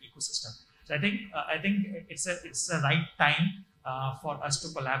creating that ecosystem. So I think it's a right time for us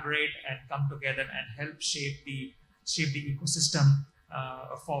to collaborate and come together and help shape the ecosystem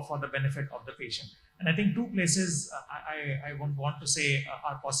for the benefit of the patient. And I think two places I would want to say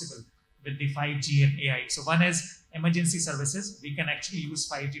are possible with the 5G and AI. So one is emergency services. We can actually use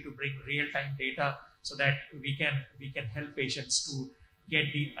 5G to bring real-time data so that we can help patients to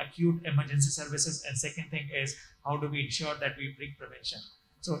get the acute emergency services. And second thing is, how do we ensure that we bring prevention?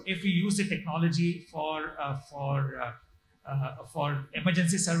 So if we use the technology for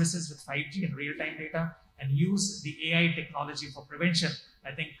emergency services with 5G and real-time data, and use the AI technology for prevention,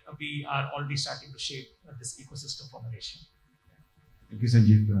 I think we are already starting to shape this ecosystem for Malaysia. Thank you,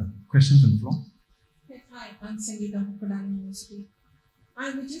 Sanjeev. Questions on the floor? Yes, hi, I'm Sanjeev from Panellists University.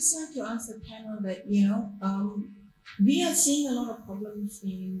 I would just like to ask the panel that, we are seeing a lot of problems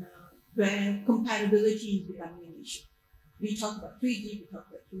in where compatibility is becoming an issue. We talk about 3G, we talk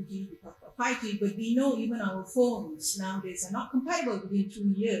about 2G, we talk about 5G, but we know even our phones nowadays are not compatible within 2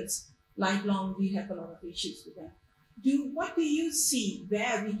 years. Lifelong, we have a lot of issues with that. What do you see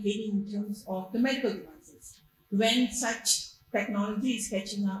where we're heading in terms of the medical devices? When such technology is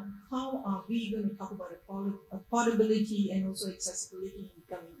catching up, how are we going to talk about affordability and also accessibility in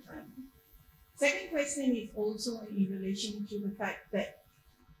coming time? Second question is also in relation to the fact that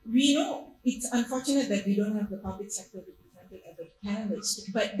we know it's unfortunate that we don't have the public sector represented at the panelists,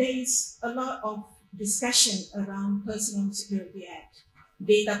 but there is a lot of discussion around Personal Security Act,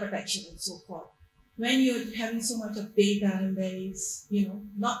 data protection and so forth. When you're having so much of data and there is,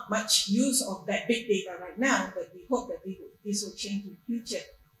 not much use of that big data right now, but we hope that this will change in the future.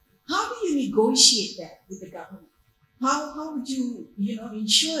 How do you negotiate that with the government? How would you,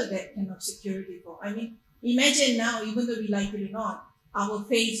 ensure that kind of security for? I mean, imagine now, even though we like it or not, our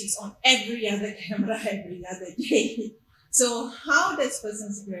face is on every other camera every other day. So how does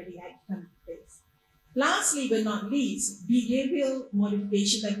Personal Security Act come into place? Lastly, but not least, behavioral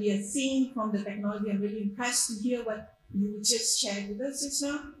modification that we are seeing from the technology. I'm really impressed to hear what you just shared with us just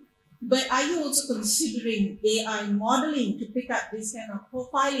now. But are you also considering AI modeling to pick up this kind of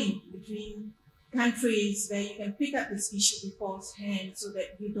profiling between countries where you can pick up this issue beforehand so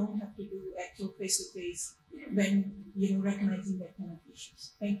that you don't have to do actual face-to-face when recognizing that kind of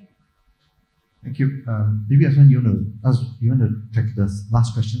issues? Thank you. Thank you. Maybe Azran, you want to take the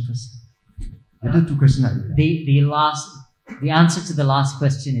last question first? The other two questions. The answer to the last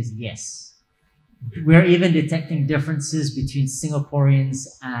question is yes. We're even detecting differences between Singaporeans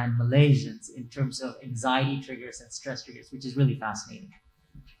and Malaysians in terms of anxiety triggers and stress triggers, which is really fascinating.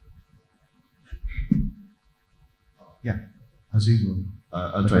 Yeah, Azrin.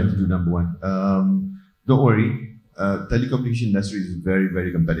 I'll try to do number one. Don't worry, telecommunication industry is very,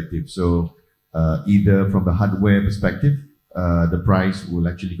 very competitive. So either from the hardware perspective, the price will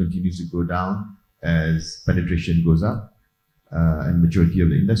actually continue to go down as penetration goes up and maturity of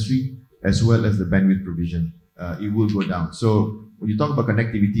the industry, as well as the bandwidth provision. It will go down. So when you talk about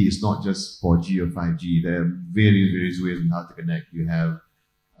connectivity, it's not just 4G or 5G. There are various ways on how to connect. You have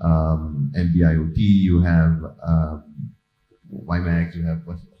NB-IoT, you have WiMAX, you have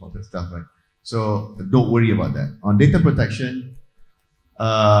all that stuff, right? So don't worry about that. On data protection,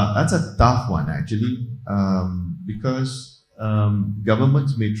 that's a tough one actually, because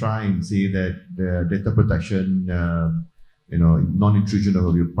governments may try and say that the data protection, non-intrusion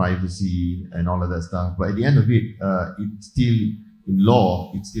of your privacy and all of that stuff. But at the end of it, it's still in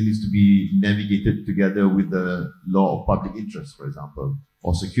law, it still needs to be navigated together with the law of public interest, for example,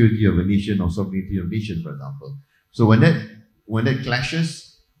 or security of a nation or sovereignty of a nation, for example. So when that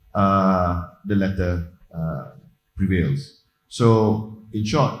clashes, the latter prevails. So in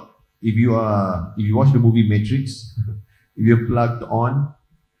short, if you watch the movie Matrix, if you're plugged on,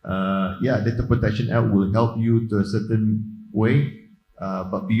 data protection app will help you to a certain way,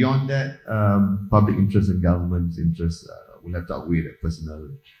 but beyond that, public interest and government's interest will have to outweigh that personal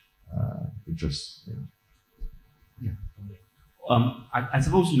interest. Yeah. I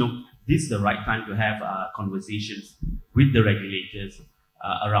suppose this is the right time to have conversations with the regulators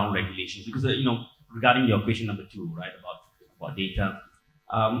around regulations, because regarding your question number 2, right, about data,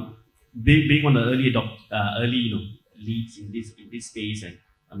 being on the early leads in this space and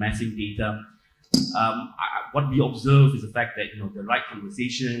amassing data, what we observe is the fact that the right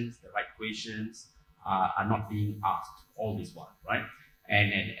conversations, the right questions are not being asked all this while, right?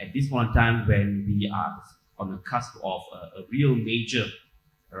 And at this point in time, when we are on the cusp of a real major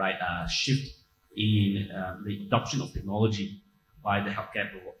shift in the adoption of technology by the healthcare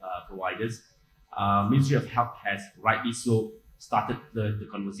providers, Ministry of Health has rightly so started the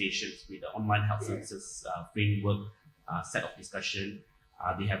conversations with the online health services framework set of discussion.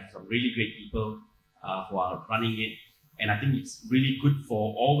 They have some really great people who are running it, and I think it's really good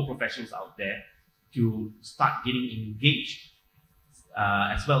for all the professionals out there to start getting engaged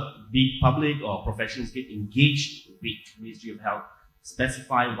as well, big public or professionals get engaged with Ministry of Health,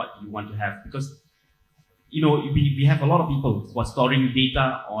 specify what you want to have, because we have a lot of people who are storing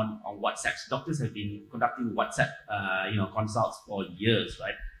data on WhatsApp. Doctors have been conducting WhatsApp consults for years,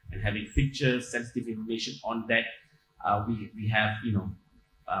 right? And having pictures, sensitive information on that. We have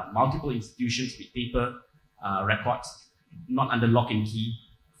multiple institutions with paper records not under lock and key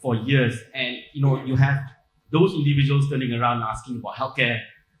for years, and you have those individuals turning around asking about healthcare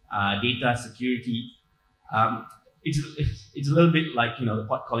data security. It's a little bit like the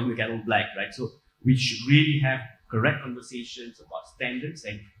pot calling the kettle black, right? So we should really have correct conversations about standards.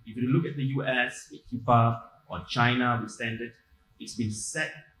 And if you look at the US with HIPAA or China with standards, it's been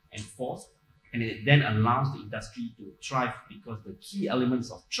set and forced, and it then allows the industry to thrive because the key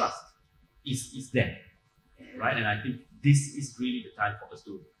elements of trust is there, right? And I think this is really the time for us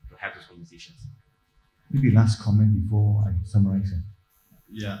to have those conversations. Maybe last comment before I summarize it.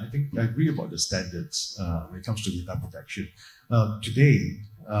 Yeah, I think I agree about the standards when it comes to data protection. Today,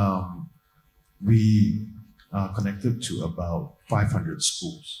 we are connected to about 500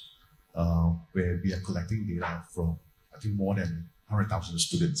 schools where we are collecting data from, I think, more than 100,000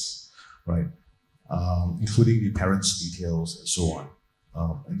 students, right? Including the parents' details and so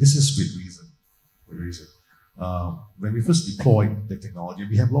on. And this is with reason. When we first deployed the technology,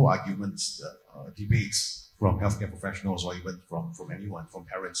 we have a lot of arguments, debates from healthcare professionals or even from anyone, from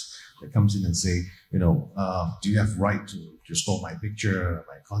parents that comes in and say, do you have right to store my picture,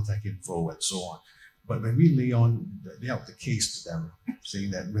 my contact info, and so on. But when we lay out the case to them,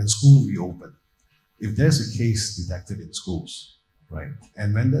 saying that when school reopen, if there's a case detected in schools, right,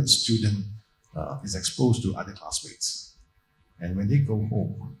 and when that student is exposed to other classmates, and when they go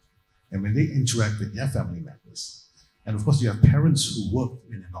home, and when they interact with their family members, and of course you have parents who work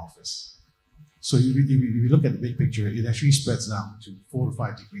in an office. So if you look at the big picture, it actually spreads down to 4 to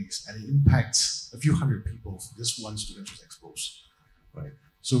 5 degrees, and it impacts a few hundred people. This one student was exposed, right?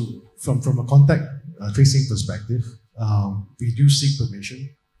 So from a contact tracing perspective, we do seek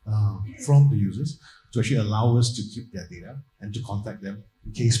permission from the users to actually allow us to keep their data and to contact them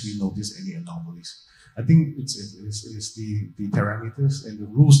in case we notice any anomalies. I think it is the parameters and the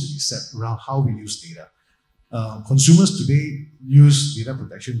rules that we set around how we use data. Consumers today use data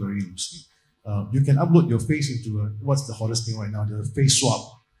protection very loosely. You can upload your face into what's the hottest thing right now, the face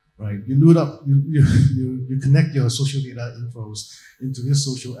swap, right? You load up, you connect your social data infos into your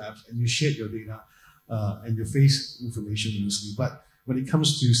social apps, and you share your data and your face information loosely. But when it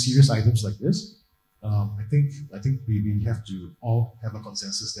comes to serious items like this, I think we have to all have a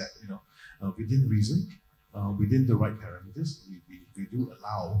consensus that within reason, within the right parameters, we do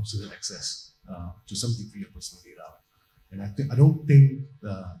allow certain access to some degree of personal data. And I don't think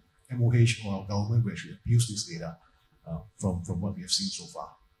the MOH or our government will actually abuse this data from what we have seen so far.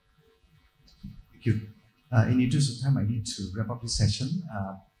 Thank you. In the interest of time, I need to wrap up this session.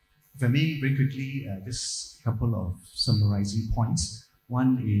 If I may, very quickly, just a couple of summarizing points.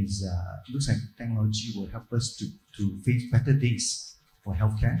 One is, it looks like technology will help us to face better days for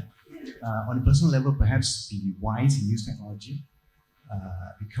healthcare. On a personal level, perhaps be wise in use technology.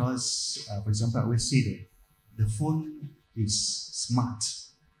 Because, for example, I always say that the phone is smart,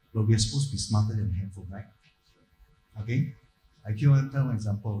 but we are supposed to be smarter than the handphone, right? Okay? I give you an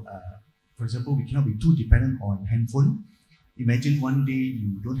example. For example, we cannot be too dependent on handphone. Imagine one day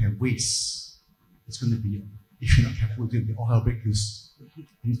you don't have Waze. It's going to be, if you're not careful, it's going to be all hell break loose. You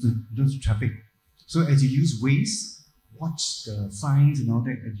need to traffic. So as you use Waze, watch the signs and all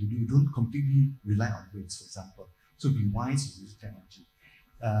that, and you don't completely rely on Waze, for example. So be wise in using technology.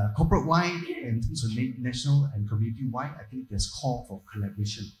 Corporate-wide and so national and community-wide, I think there's call for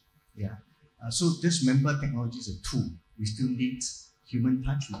collaboration. Yeah. So just remember, technology is a tool. We still need human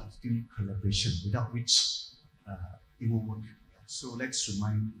touch, we still need collaboration, without which it won't work. So let's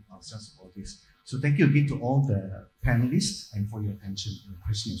remind ourselves about this. So thank you again to all the panelists and for your attention and your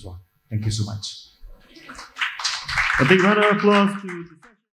question as well. Thank you so much. A big round of applause to the